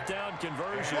 4th down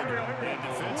conversion. And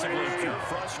defensively, pure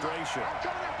frustration. I'm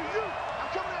coming after you.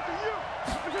 I'm coming after you.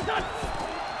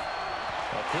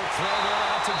 A quick throw there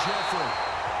out to Jeffrey.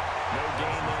 No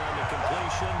gain there on the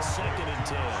completion. 2nd and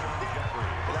 10.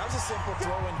 Well, that was a simple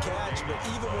throw and catch, but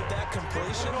even with that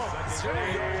completion, 0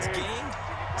 yards gained,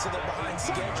 so they're behind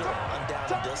schedule on down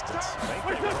and distance. I think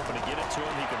they were hoping to get it to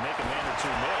him. He could make a man or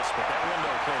two miss, but that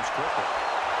window closed quickly.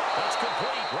 That's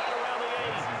complete right around the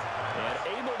 8. And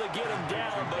able to get him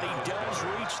down, but he does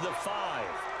reach the 5.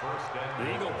 The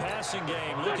Eagle passing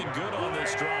game looking good on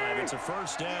this drive. It's a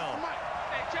first down.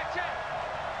 Hey, check.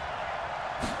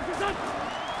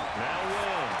 Now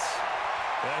wins.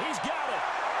 And he's got it.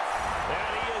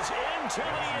 And he is into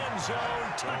the end zone.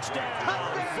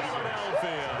 Touchdown,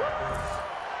 Philadelphia.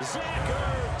 Zach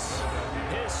Ertz,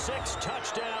 his 6th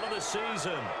touchdown of the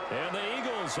season. And the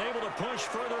Eagles able to push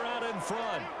further out in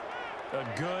front. A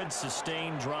good,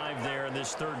 sustained drive there in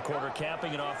this 3rd quarter,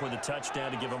 capping it off with a touchdown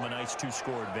to give them a nice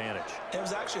 2-score advantage. It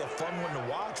was actually a fun one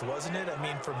to watch, wasn't it? I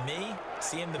mean, for me,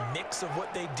 seeing the mix of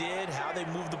what they did, how they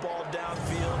moved the ball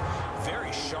downfield,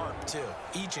 very sharp, too.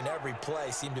 Each and every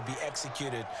play seemed to be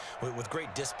executed with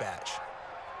great dispatch.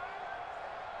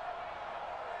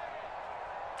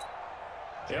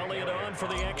 Elliott on for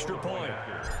the extra point.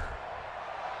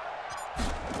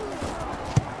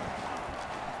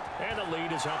 And the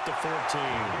lead is up to 14.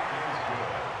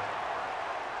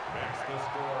 Makes the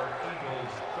score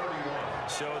Eagles 31.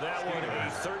 So that one a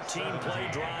 13-play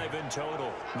drive in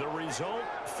total. The result,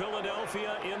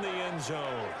 Philadelphia in the end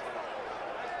zone.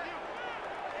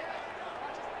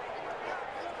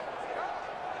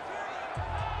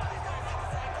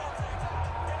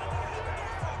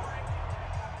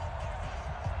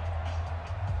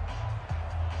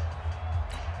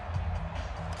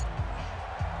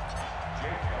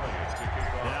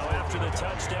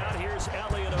 Touchdown. Here's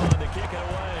Elliott on to kick it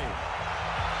away.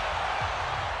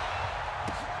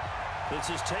 This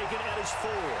is taken at his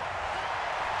 4.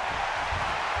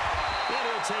 And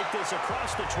he'll take this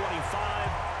across the 25.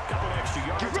 Couple extra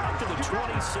yards up to the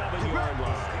 27-yard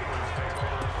line.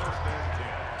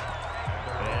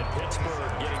 And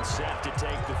Pittsburgh getting set to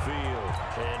take the field.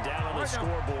 And down on the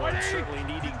scoreboard, certainly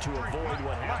needing to avoid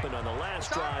what happened on the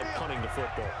last drive, punting the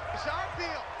football. It's our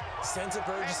field. Sense of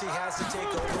urgency has to take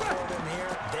over for them here.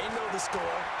 They know the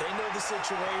score. They know the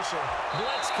situation.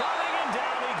 Blitz coming, and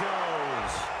down he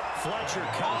goes. Fletcher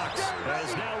Cox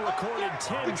has now recorded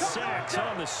 10 sacks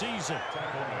on the season.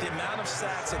 The amount of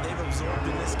sacks that they've absorbed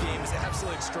in this game is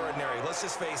absolutely extraordinary. Let's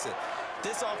just face it.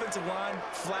 This offensive line,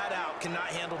 flat out,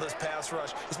 cannot handle this pass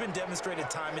rush. It's been demonstrated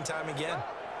time and time again.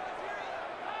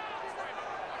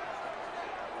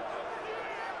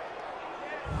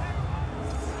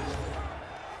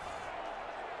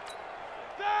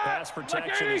 Pass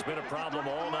protection has been a problem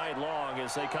all night long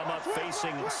as they come up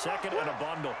facing 2nd and a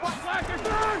bundle.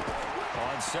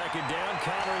 On 2nd down,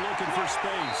 Connor looking for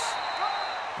space.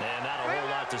 And not a whole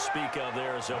lot to speak of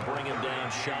there as they'll bring him down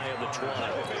shy of the 12.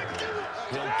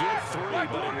 He'll get 3,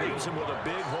 but it leaves him with a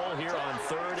big hole here on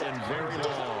 3rd and very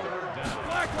long.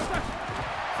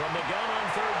 From the gun on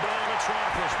 3rd down, it's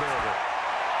Roethlisberger.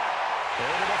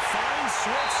 Able to find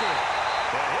Switzer.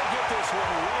 And he'll get this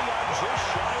one way up just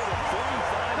shy of the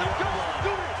 45-yard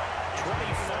line.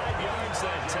 25 yards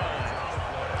that time.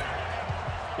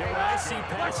 Yeah, when I see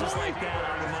passes like that,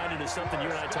 I'm reminded of something you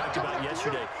and I talked about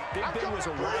yesterday. Big Ben was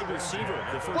a wide receiver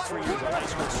the first 3 years of high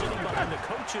school, sitting behind the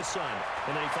coach's son.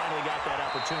 And then he finally got that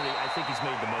opportunity. I think he's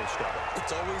made the most of it.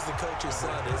 It's always the coach's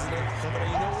son, isn't it? But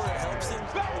you know where it helps him?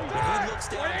 When he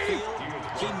looks downfield,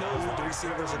 he knows what the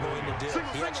receivers are going to do.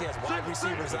 He actually has wide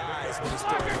receivers' eyes when he's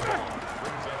throwing the ball.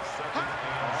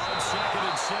 On 2nd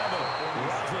and 7,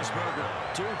 Roethlisberger,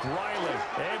 Duke Riley,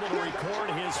 able to record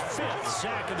his 5th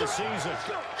sack of the season.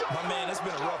 My man, it's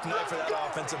been a rough night for that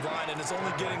offensive line, and it's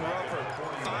only getting rougher.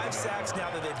 5 sacks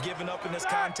now that they've given up in this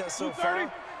contest so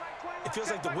far. It feels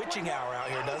like the witching hour out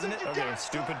here, doesn't it? Okay,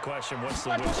 stupid question. What's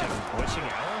the witching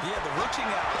hour? Yeah, the witching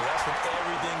hour. That's when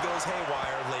everything goes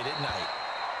haywire late at night.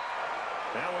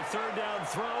 Now a 3rd down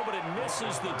throw, but it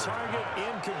misses the target,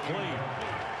 incomplete.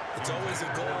 It's always a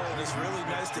goal, and it's really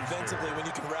nice defensively when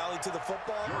you can rally to the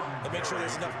football and make sure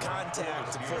there's enough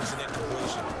contact to force an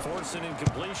incompletion. Force an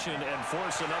incompletion and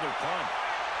force another punt.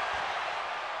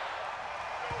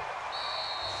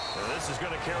 Now this is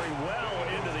going to carry well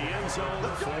into the end zone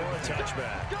for a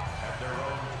touchback. At their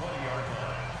own 20-yard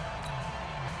line.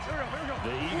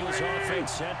 The Eagles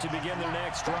offense set to begin their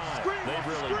next drive. They've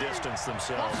really distanced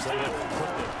themselves. They have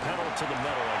put the pedal to the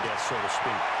metal, I guess, so to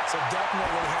speak. So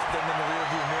definitely have them in the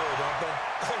rearview mirror, don't they?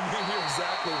 I mean, you're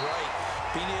exactly right.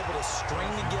 Being able to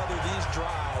string together these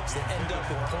drives that end up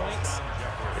in points,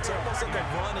 it's almost like a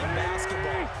run in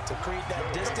basketball to create that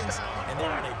distance, and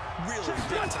they're in a really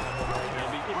big time one right now.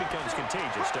 It becomes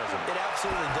contagious, doesn't it? It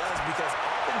absolutely does, because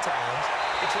oftentimes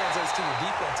it translates to your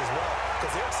defense as well,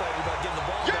 because they're excited about getting the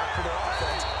ball back for their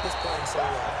offense that's playing so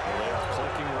well. They are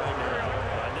clicking right now.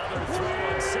 Another throw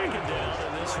on second down,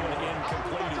 and this one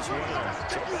incomplete as well.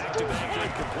 So back-to-back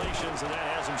incompletions, and that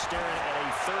has him staring at a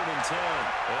 3rd and 10.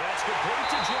 And that's complete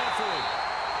to Jeffrey.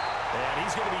 And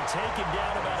he's going to be taken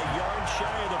down about a yard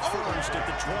shy of the first at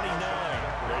the 29.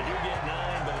 They do get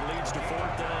 9, but it leads to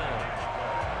 4th down.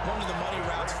 One of the money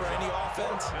routes for any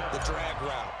offense, the drag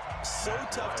route. So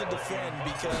tough to defend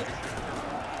because...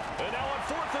 And now on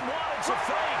 4th and 1, it's a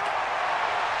fake.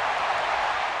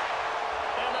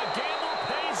 And the gamble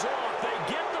pays off. They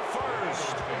get the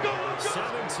first.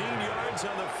 17 yards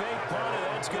on the fake punt, and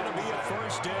that's going to be a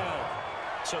 1st down.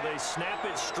 So they snap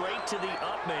it straight to the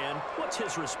up man. What's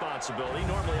his responsibility?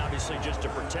 Normally, obviously, just to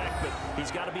protect, but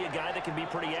he's got to be a guy that can be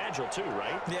pretty agile too,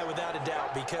 right? Yeah, without a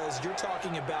doubt, because you're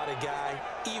talking about a guy,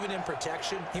 even in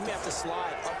protection, he may have to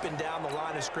slide up and down the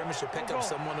line of scrimmage to pick up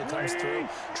someone who comes through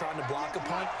trying to block a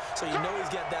punt. So you know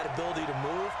he's got that ability to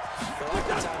move. But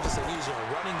oftentimes it's usually a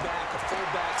running back, a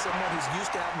fullback, someone who's used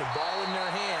to having the ball in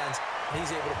their hands, and he's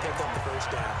able to pick up the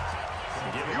 1st down.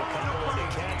 Give him a couple on the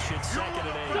catch at 2nd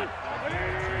and 8.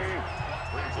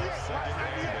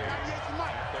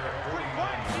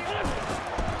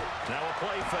 Now a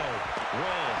play fake.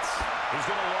 Wentz. He's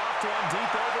going to loft one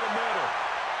deep over the middle.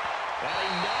 And he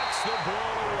knocks the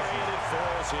ball away, and it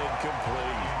falls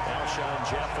incomplete. Alshon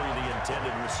Jeffrey, the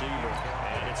intended receiver.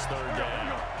 And it's 3rd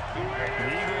down. The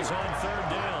Eagles on 3rd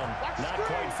down. Not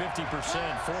quite 50%.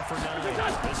 4 for 9.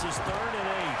 This is 3rd and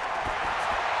 8.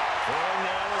 Throwing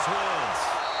now is Wentz.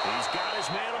 He's got his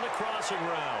man on the crossing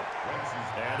route.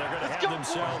 And they're going to have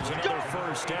themselves another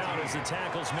 1st down as the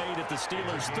tackle's made at the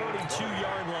Steelers'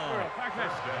 32-yard line.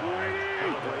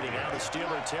 Operating out of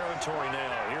Steeler territory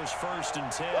now. Here's 1st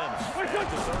and 10 at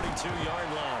the 32-yard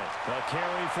line. A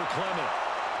carry for Clement.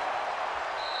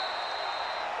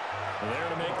 There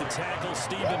to make the tackle,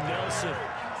 Steven Nelson.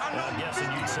 And I'm guessing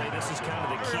you'd say this is kind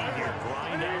of the key here.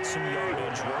 Grind out some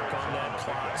yardage, work on that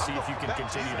clock, see if you can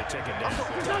continue to tick it down.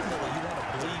 Definitely, you want to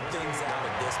bleed things out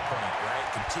at this point, right?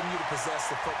 Continue to possess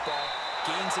the football,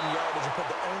 gain some yardage, and put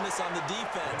the onus on the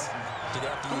defense. Do they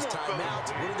have to use timeouts?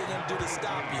 What are they going to do to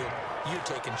stop you? You're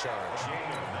taking charge.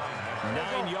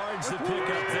 9 yards to pick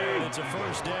up there, and it's a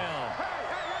 1st down.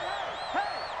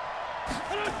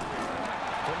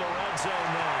 From the red zone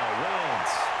now,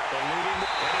 Wentz. And he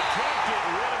can't get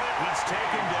rid of it. He's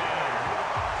taken down.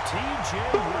 T.J.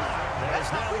 Watt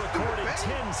has now recorded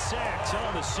 10 sacks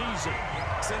on the season.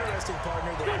 It's interesting,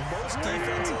 partner, that most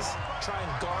defenses try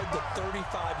and guard the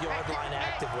 35-yard line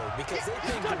actively because they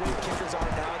think the way kickers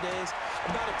are nowadays,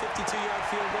 about a 52-yard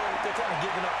field goal, they're kind of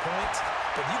giving up points.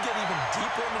 But you get even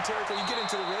deeper in the territory, you get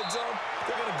into the red zone,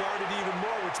 they're going to guard it even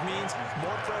more, which means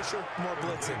more pressure, more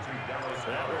blitzing.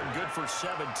 That one good for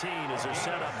 17 as they're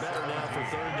set up better now for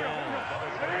 3rd down.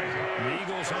 The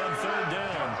Eagles on 3rd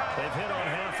down. They've hit on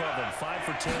half of them, 5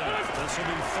 for 10. This will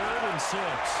be 3rd and 6.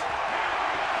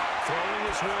 Throwing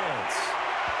his Wentz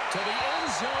to the end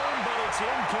zone, but it's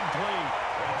incomplete.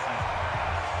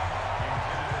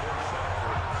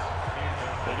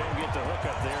 They don't get the hook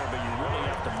up there, but you really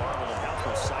have to marvel at how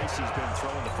precise he's been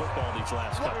throwing the football these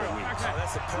last couple of weeks. Oh,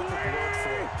 that's a perfect word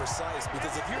for it, precise,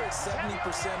 because if you're at 70%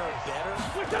 or better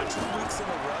 2 weeks in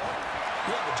a row,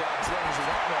 you have a job as long as you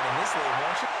want one in this league,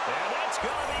 won't you? And that's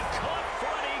going to be caught for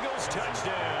an Eagles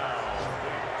touchdown.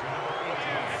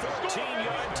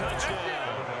 13-yard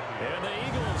touchdown. And the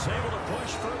Eagles able to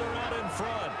push further out in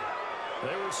front.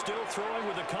 They were still throwing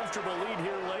with a comfortable lead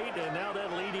here late, and now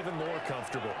that lead even more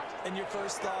comfortable. And your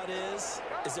first thought is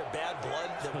there bad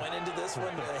blood that went into this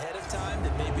one ahead of time,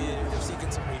 that maybe they're seeking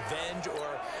some revenge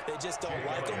or they just don't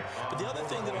like them? But the other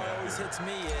thing that always hits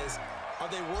me is, are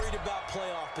they worried about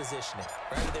playoff positioning?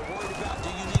 Right? Are they worried about, do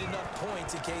you need enough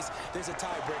points in case there's a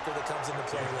tiebreaker that comes into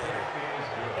play later?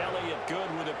 Elliott good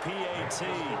with a PAT,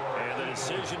 and the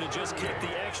decision to just kick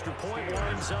the extra point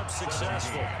winds up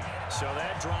successful. So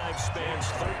that drive spans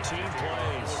 13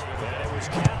 plays, and it was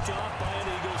capped off by an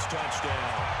Eagles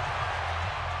touchdown.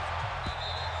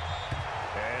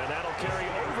 And that'll carry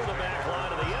over the back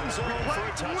line of the end zone for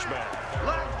a touchback.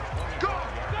 Let's go!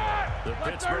 The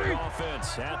Pittsburgh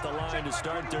offense at the line to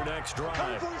start their next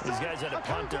drive. These guys had to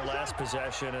punt their last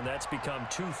possession, and that's become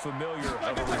too familiar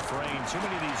of a refrain. Too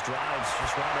many of these drives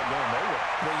just wound up going nowhere.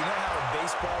 Well, you know how in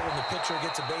baseball, when the pitcher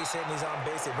gets a base hit and he's on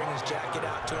base, they bring his jacket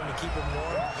out to him to keep him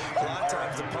warm. A lot of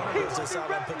times the punter goes to the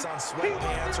sideline, puts on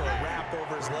sweatpants or a wrap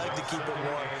over his leg to keep him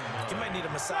warm. He might need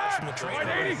a massage from the trainer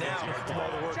right now from all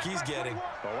the work he's getting.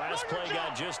 The last play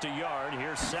got just a yard.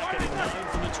 Here's 2nd and 9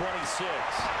 from the 26.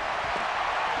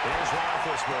 There's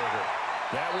Roethlisberger.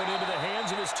 That went into the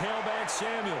hands of his tailback,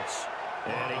 Samuels.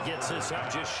 And he gets this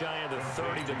up just shy of the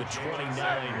 30 to the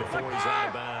 29 before he's out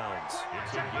of bounds.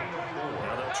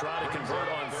 Now they'll try to convert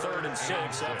on 3rd and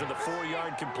 6 after the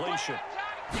 4-yard completion.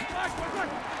 Out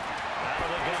of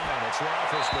the gun, it's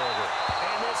Roethlisberger.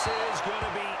 And this is going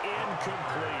to be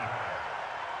incomplete.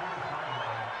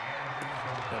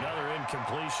 Another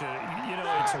incompletion. You know,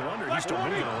 it's a wonder he's still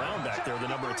moving around back there the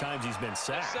number of times he's been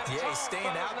sacked. Yeah, he's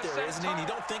staying out there, isn't he? And you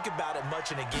don't think about it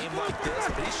much in a game like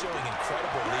this, but he's showing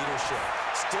incredible leadership.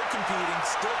 Still competing,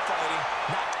 still fighting.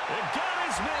 And got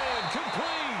his man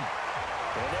complete.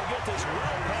 And they'll get this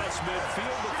well past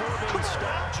midfield before being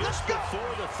stopped just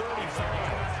before the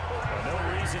 35. No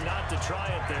reason not to try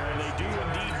it there, and they do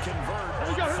indeed convert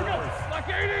on 4th.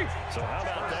 So how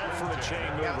about that for a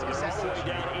chain mover? They're all the way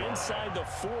down inside the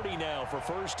 40 now for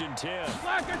 1st and 10.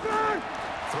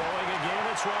 Throwing again,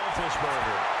 it's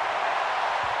Roethlisberger.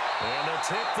 And the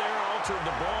tip there altered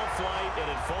the ball flight, and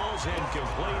it falls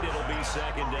incomplete. It'll be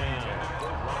 2nd down.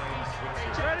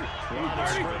 Line of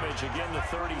scrimmage, again the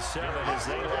 37 as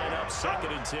they line up 2nd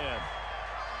and 10.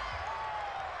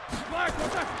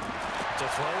 To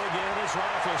throw again is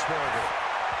Roethlisberger.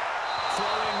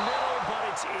 Throwing middle, but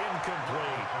it's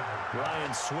incomplete.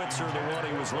 Ryan Switzer, the one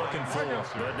he was looking for.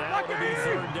 But now it'll be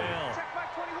 3rd down.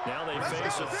 Now they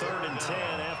face a 3rd and 10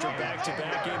 after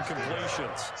back-to-back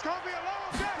incompletions.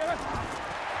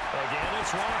 Again,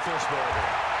 it's Roethlisberger.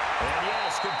 And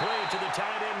yes, complete to the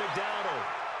tight end, McDonald.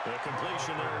 The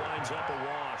completion there winds up a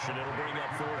wash, and it'll bring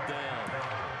up 4th down.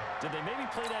 Did they maybe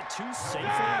play that too safely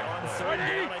on 3rd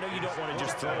down? I know you don't want to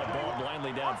just throw a ball blindly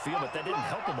downfield, but that didn't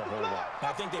help them a whole lot.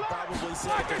 I think they probably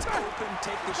said if it's open,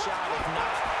 take the shot. If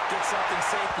not, get something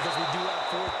safe because we do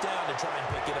have 4th down to try and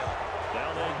pick it up. Now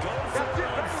they go for it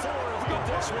on 4th, but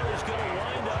this one is going to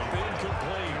wind up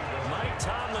incomplete. Mike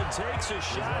Tomlin takes a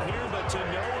shot here, but to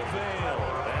no avail.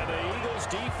 And the Eagles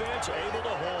defense able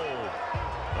to hold.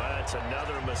 That's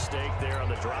another mistake there on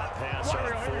the drop pass on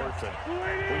 4th. And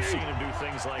we've seen him do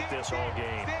things like this all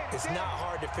game. It's not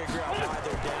hard to figure out why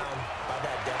they're down by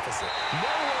that deficit.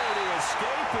 Nowhere to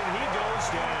escape, and he goes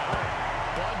down.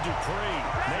 Bud Dupree,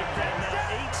 make that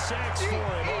now 8 sacks for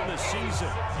him on the season.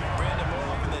 Brandon, more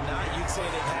often than not, you'd say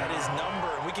they've had his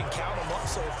number, and we can count them up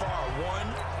so far. 1,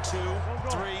 2,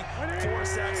 3, 4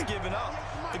 sacks given up.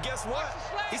 But guess what?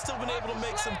 He's still been able to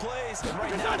make some plays, and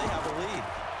right now they have a lead.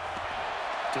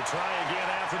 To try again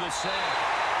after the sack.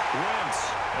 Wentz,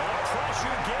 and the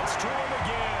pressure gets to him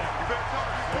again.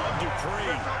 Bud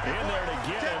Dupree in there to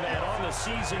get him, and on the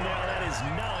season now, that is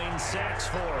 9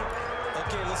 sacks for him.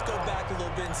 Okay, let's go back a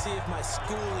little bit and see if my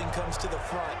schooling comes to the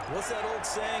front. What's that old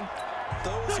saying?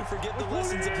 Those who forget the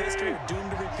lessons of history are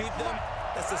doomed to repeat them.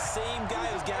 That's the same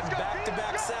guy who's gotten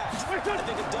back-to-back sacks. I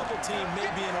think a double team may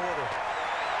be in order.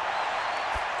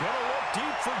 Gonna look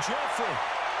deep for Jeffrey.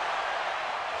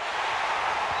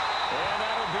 And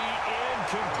that'll be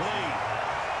incomplete.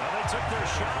 Now they took their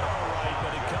shot all right,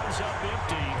 but it comes up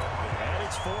empty, and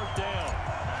it's 4th down.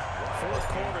 4th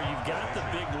quarter, you've got the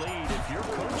big lead. If you're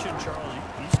coaching, Charles,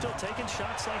 you still taking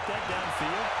shots like that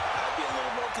downfield? I'd be a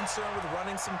little more concerned with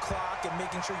running some clock and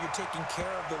making sure you're taking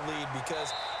care of the lead,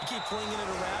 because you keep flinging it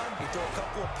around, you throw a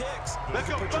couple of picks, you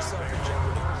can put yourself in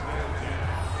jeopardy.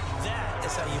 That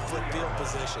is how you flip field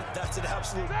position. That's an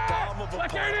absolute bomb of a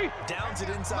play. Downs it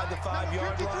inside the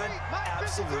 5-yard line.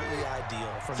 Absolutely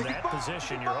ideal. From that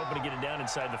position, you're hoping to get it down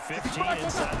inside the 15,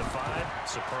 inside the 5.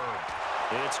 Superb.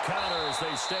 It's Connor as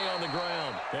they stay on the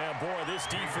ground. Yeah, boy, this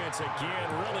defense again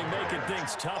really making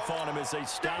things tough on him as they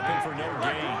stop him for no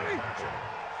gain.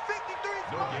 53.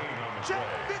 No gain on the play.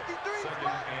 53.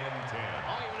 2nd and 10.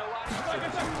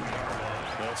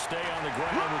 They'll stay on the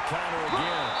ground with Connor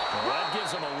again. Well, that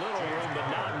gives them a little room, but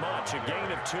not much. A gain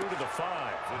of 2 to the 5.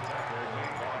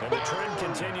 And the trend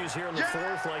continues here in the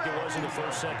 4th like it was in the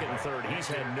 1st, 2nd, and 3rd. He's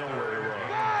had nowhere to run.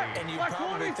 And you're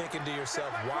probably thinking to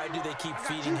yourself, why do they keep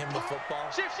feeding him the football?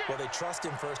 Well, they trust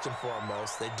him first and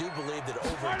foremost. They do believe that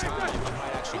over time he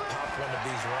might actually pop one of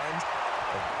these runs.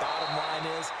 The bottom line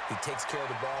is he takes care of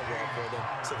the ball well for them,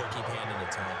 so they keep handing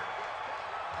it to him.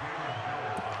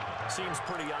 Seems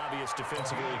pretty obvious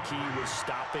defensively key was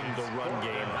stopping the run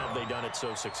game. How have they done it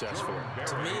so successfully?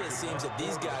 To me, it seems that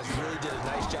these guys really did a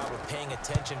nice job of paying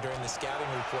attention during the scouting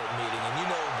report meeting. And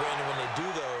you know, Brandon, when they do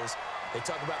those, they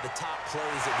talk about the top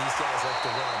plays that these guys like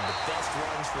to run, the best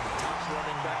runs for the top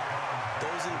running back.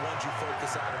 Those are the ones you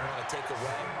focus on and want to take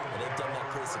away, and they've done that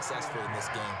pretty successfully in this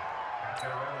game.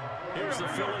 Here's the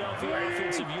Philadelphia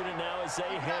offensive unit now as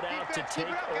they head out to take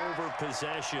over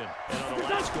possession. And on the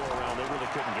last go-around, they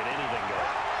really couldn't get anything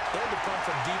going. They had to punt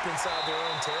from deep inside their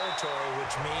own territory,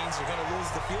 which means you're going to lose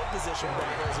the field position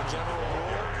battle as a general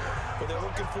rule. What they're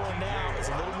looking for now is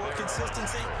a little more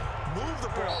consistency, move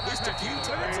the ball at least a few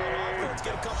times on offense,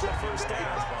 get a couple of first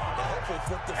downs, and hopefully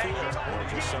flip the field. Or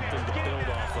just something to build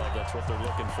off of. That's what they're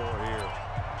looking for here.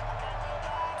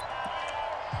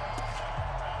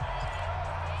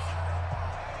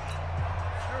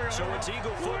 So it's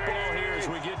Eagle football here as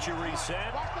we get you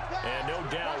reset. And no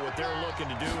doubt what they're looking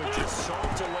to do is just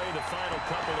salt away the final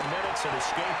couple of minutes and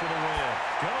escape with a win.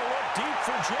 Gonna look deep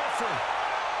for Jeffrey.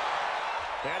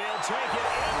 And he'll take it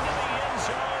into the end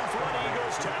zone for an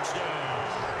Eagles touchdown.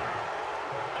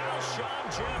 Alshon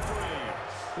Jeffrey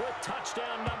with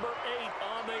touchdown number 8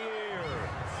 on the year.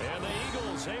 And the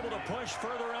Eagles able to push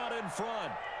further out in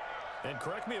front. And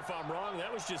correct me if I'm wrong,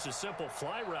 that was just a simple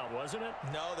fly route, wasn't it?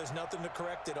 No, there's nothing to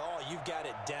correct at all. You've got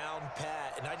it down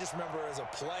pat. And I just remember as a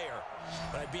player,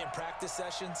 when I'd be in practice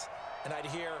sessions and I'd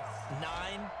hear 9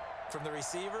 from the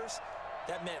receivers,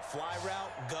 that meant fly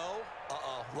route, go.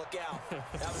 Uh-oh, look out.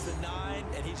 That was the 9,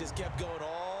 and he just kept going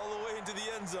all the way into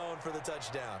the end zone for the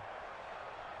touchdown.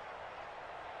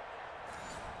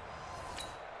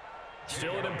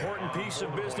 Still an important piece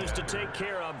of business to take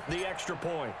care of, the extra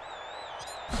point.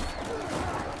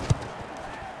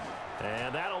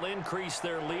 And that'll increase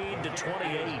their lead to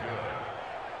 28.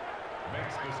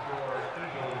 Makes the score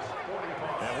Eagles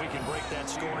 45. And we can break that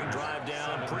scoring drive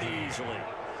down pretty easily.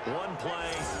 One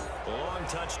play, long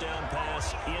touchdown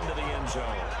pass into the end zone.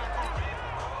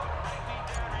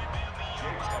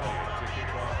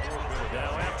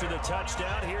 Now after the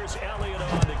touchdown, here's Elliott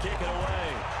on to kick it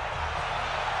away.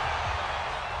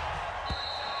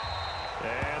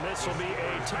 And this will be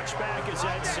a touchback as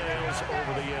that sails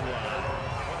over the end line.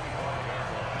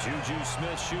 Juju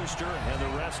Smith-Schuster and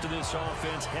the rest of this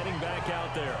offense heading back out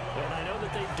there. And I know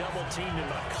that they've double-teamed him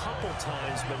a couple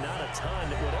times, but not a ton.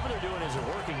 Whatever they're doing isn't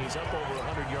working. He's up over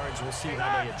 100 yards. We'll see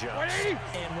how they adjust.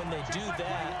 And when they do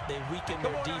that, they weaken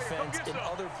their defense in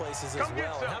other places as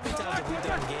well. And how many times have we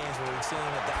done games where we've seen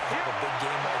a guy have a big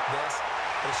game like this?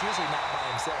 But it's usually not by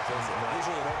himself, is it?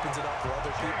 Usually it opens it up for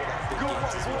other people to have big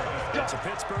games as well. It's a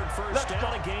Pittsburgh first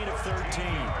down, a gain of 13.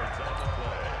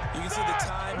 You can see the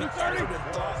time and effort and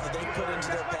thought that they put into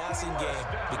their passing game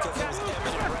because it was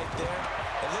evident right there.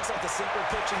 It looks like a simple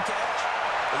pitch and catch,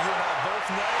 but you and I both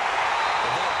know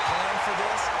that they have planned for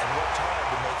this and worked hard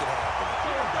to make it happen.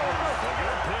 A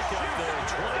good pick up there,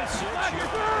 26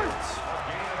 yards.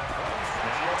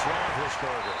 Now it's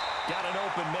Roethlisberger. Got an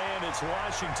open man, it's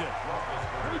Washington.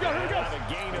 Here we go. And a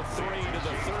gain of 3 to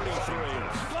the 33.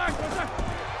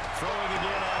 Throwing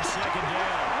again on second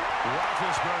down.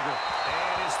 Roethlisberger.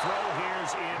 And his throw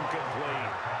here's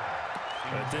incomplete.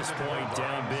 At this point,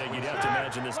 down big, you'd have to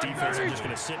imagine this defense is just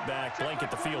going to sit back,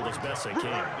 blanket the field as best they can.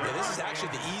 Yeah, this is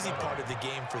actually the easy part of the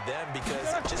game for them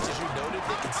because, just as you noted,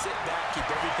 they can sit back, keep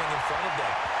everything in front of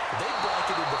them. They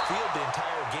blanketed the field the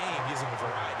entire game using a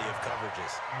variety of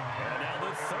coverages. And now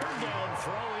the third down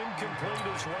throw incomplete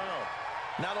as well.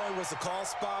 Not only was the call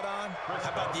spot on,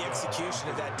 how about the execution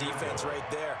of that defense right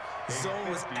there? Zone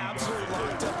was absolutely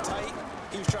locked up tight.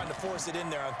 He was trying to force it in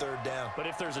there on third down. But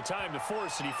if there's a time to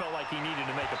force it, he felt like he needed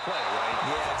to make a play, right?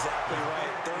 Yeah, exactly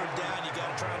right. Third down, you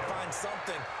got to try and find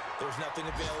something. There's nothing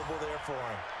available there for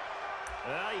him.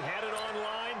 He had it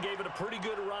online, gave it a pretty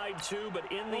good ride too, but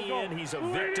in the end, he's a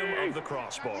victim of the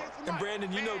crossbar. And Brandon,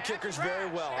 you know kickers very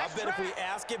well. I bet if we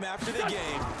ask him after the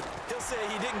game, he'll say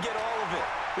he didn't get all of it.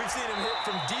 We've seen him hit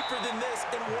from deeper than this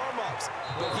in warm-ups.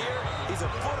 But here, he's a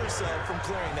foot or so from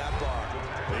clearing that bar.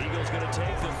 The Eagles going to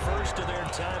take the first of their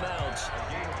timeouts.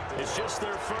 It's just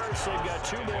their first. They've got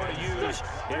 2 more to use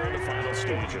here in the final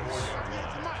stages.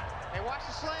 Hey, watch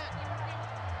the slant.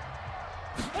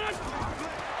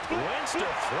 Wentz to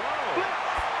throw.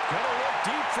 Gonna look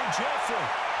deep for Jeffrey.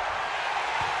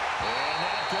 And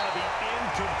that's gonna be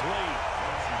incomplete.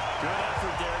 Good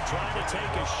effort there, trying to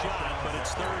take a shot, but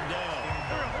it's third down.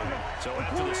 So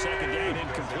after the second down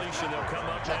incompletion, they'll come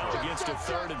up now against a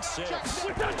 3rd and 6.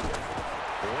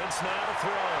 Wentz now to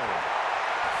throw.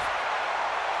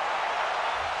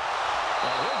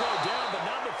 Well, he'll go down, but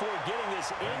not before getting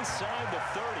this inside the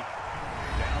 30.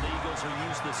 Now the Eagles will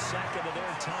use the second of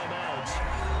their timeouts.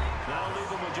 Now leave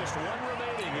them with just 1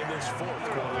 remaining in this 4th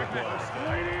quarter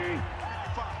play.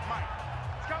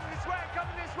 Coming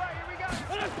this way, here we go.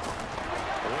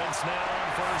 Wentz now on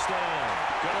first down.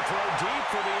 Gonna throw deep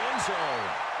for the end zone.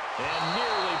 And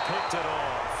nearly picked it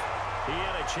off. He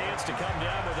had a chance to come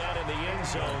down with that in the end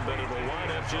zone, but it will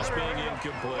wind up just being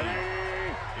incomplete.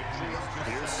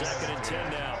 Here's 2nd and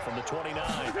 10 now from the 29.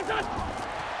 Again,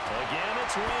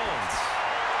 it's Wentz.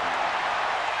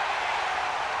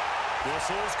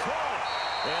 This is caught.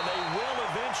 And they will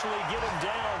eventually get him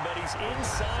down, but he's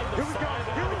inside the 5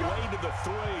 and on the way to the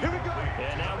 3.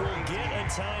 And now we'll get a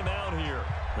timeout here.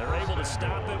 They're able to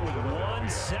stop it with 1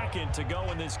 second to go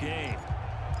in this game.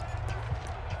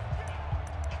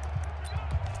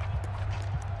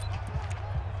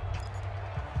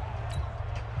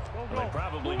 They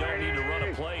probably don't need to run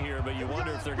a play here, but you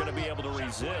wonder if they're going to be able to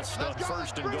resist on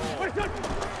 1st and goal. Again,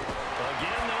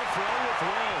 they'll throw with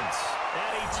Wentz.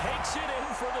 And he takes it in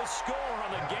for the score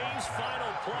on the game's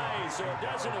final play, so it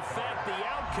doesn't affect the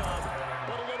outcome,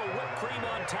 but a little whipped cream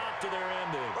on top to their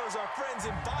ending. Or as our friends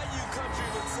in Bayou Country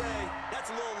would say, that's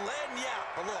a little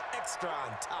lagniappe, a little extra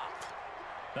on top.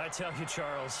 I tell you,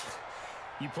 Charles,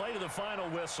 you play to the final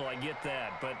whistle, I get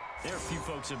that, but there are a few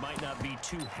folks that might not be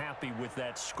too happy with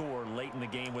that score late in the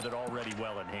game with it already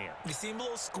well in hand. You seem a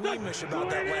little squeamish about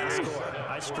that last score.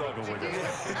 I struggle with it.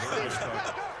 I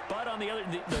struggle. But on the other,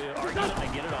 the argument, I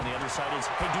get it, on the other side is,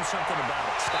 hey, do something about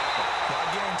it. Stop it. Well, I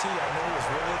guarantee you, I know he was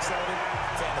really excited.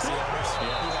 Fantasy owners. Yeah.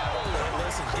 You have all that.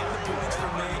 Listen, give the points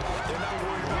for me. They're not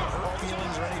worried about hurt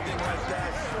feelings or anything like that.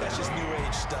 That's just new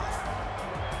age stuff.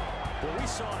 Well, we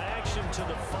saw action to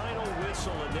the final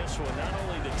whistle in this one. Not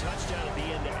only the touchdown at the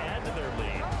end to add to their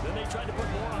lead, then they tried to put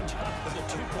more on top of the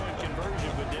 2-point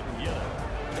conversion, but didn't get it.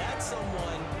 That's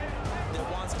someone that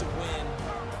wants to win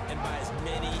and by as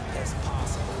many as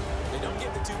possible. They don't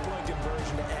get the 2-point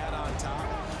conversion to add on top,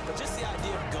 but just the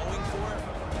idea of going for it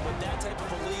with that type of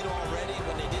a lead already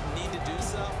when they didn't need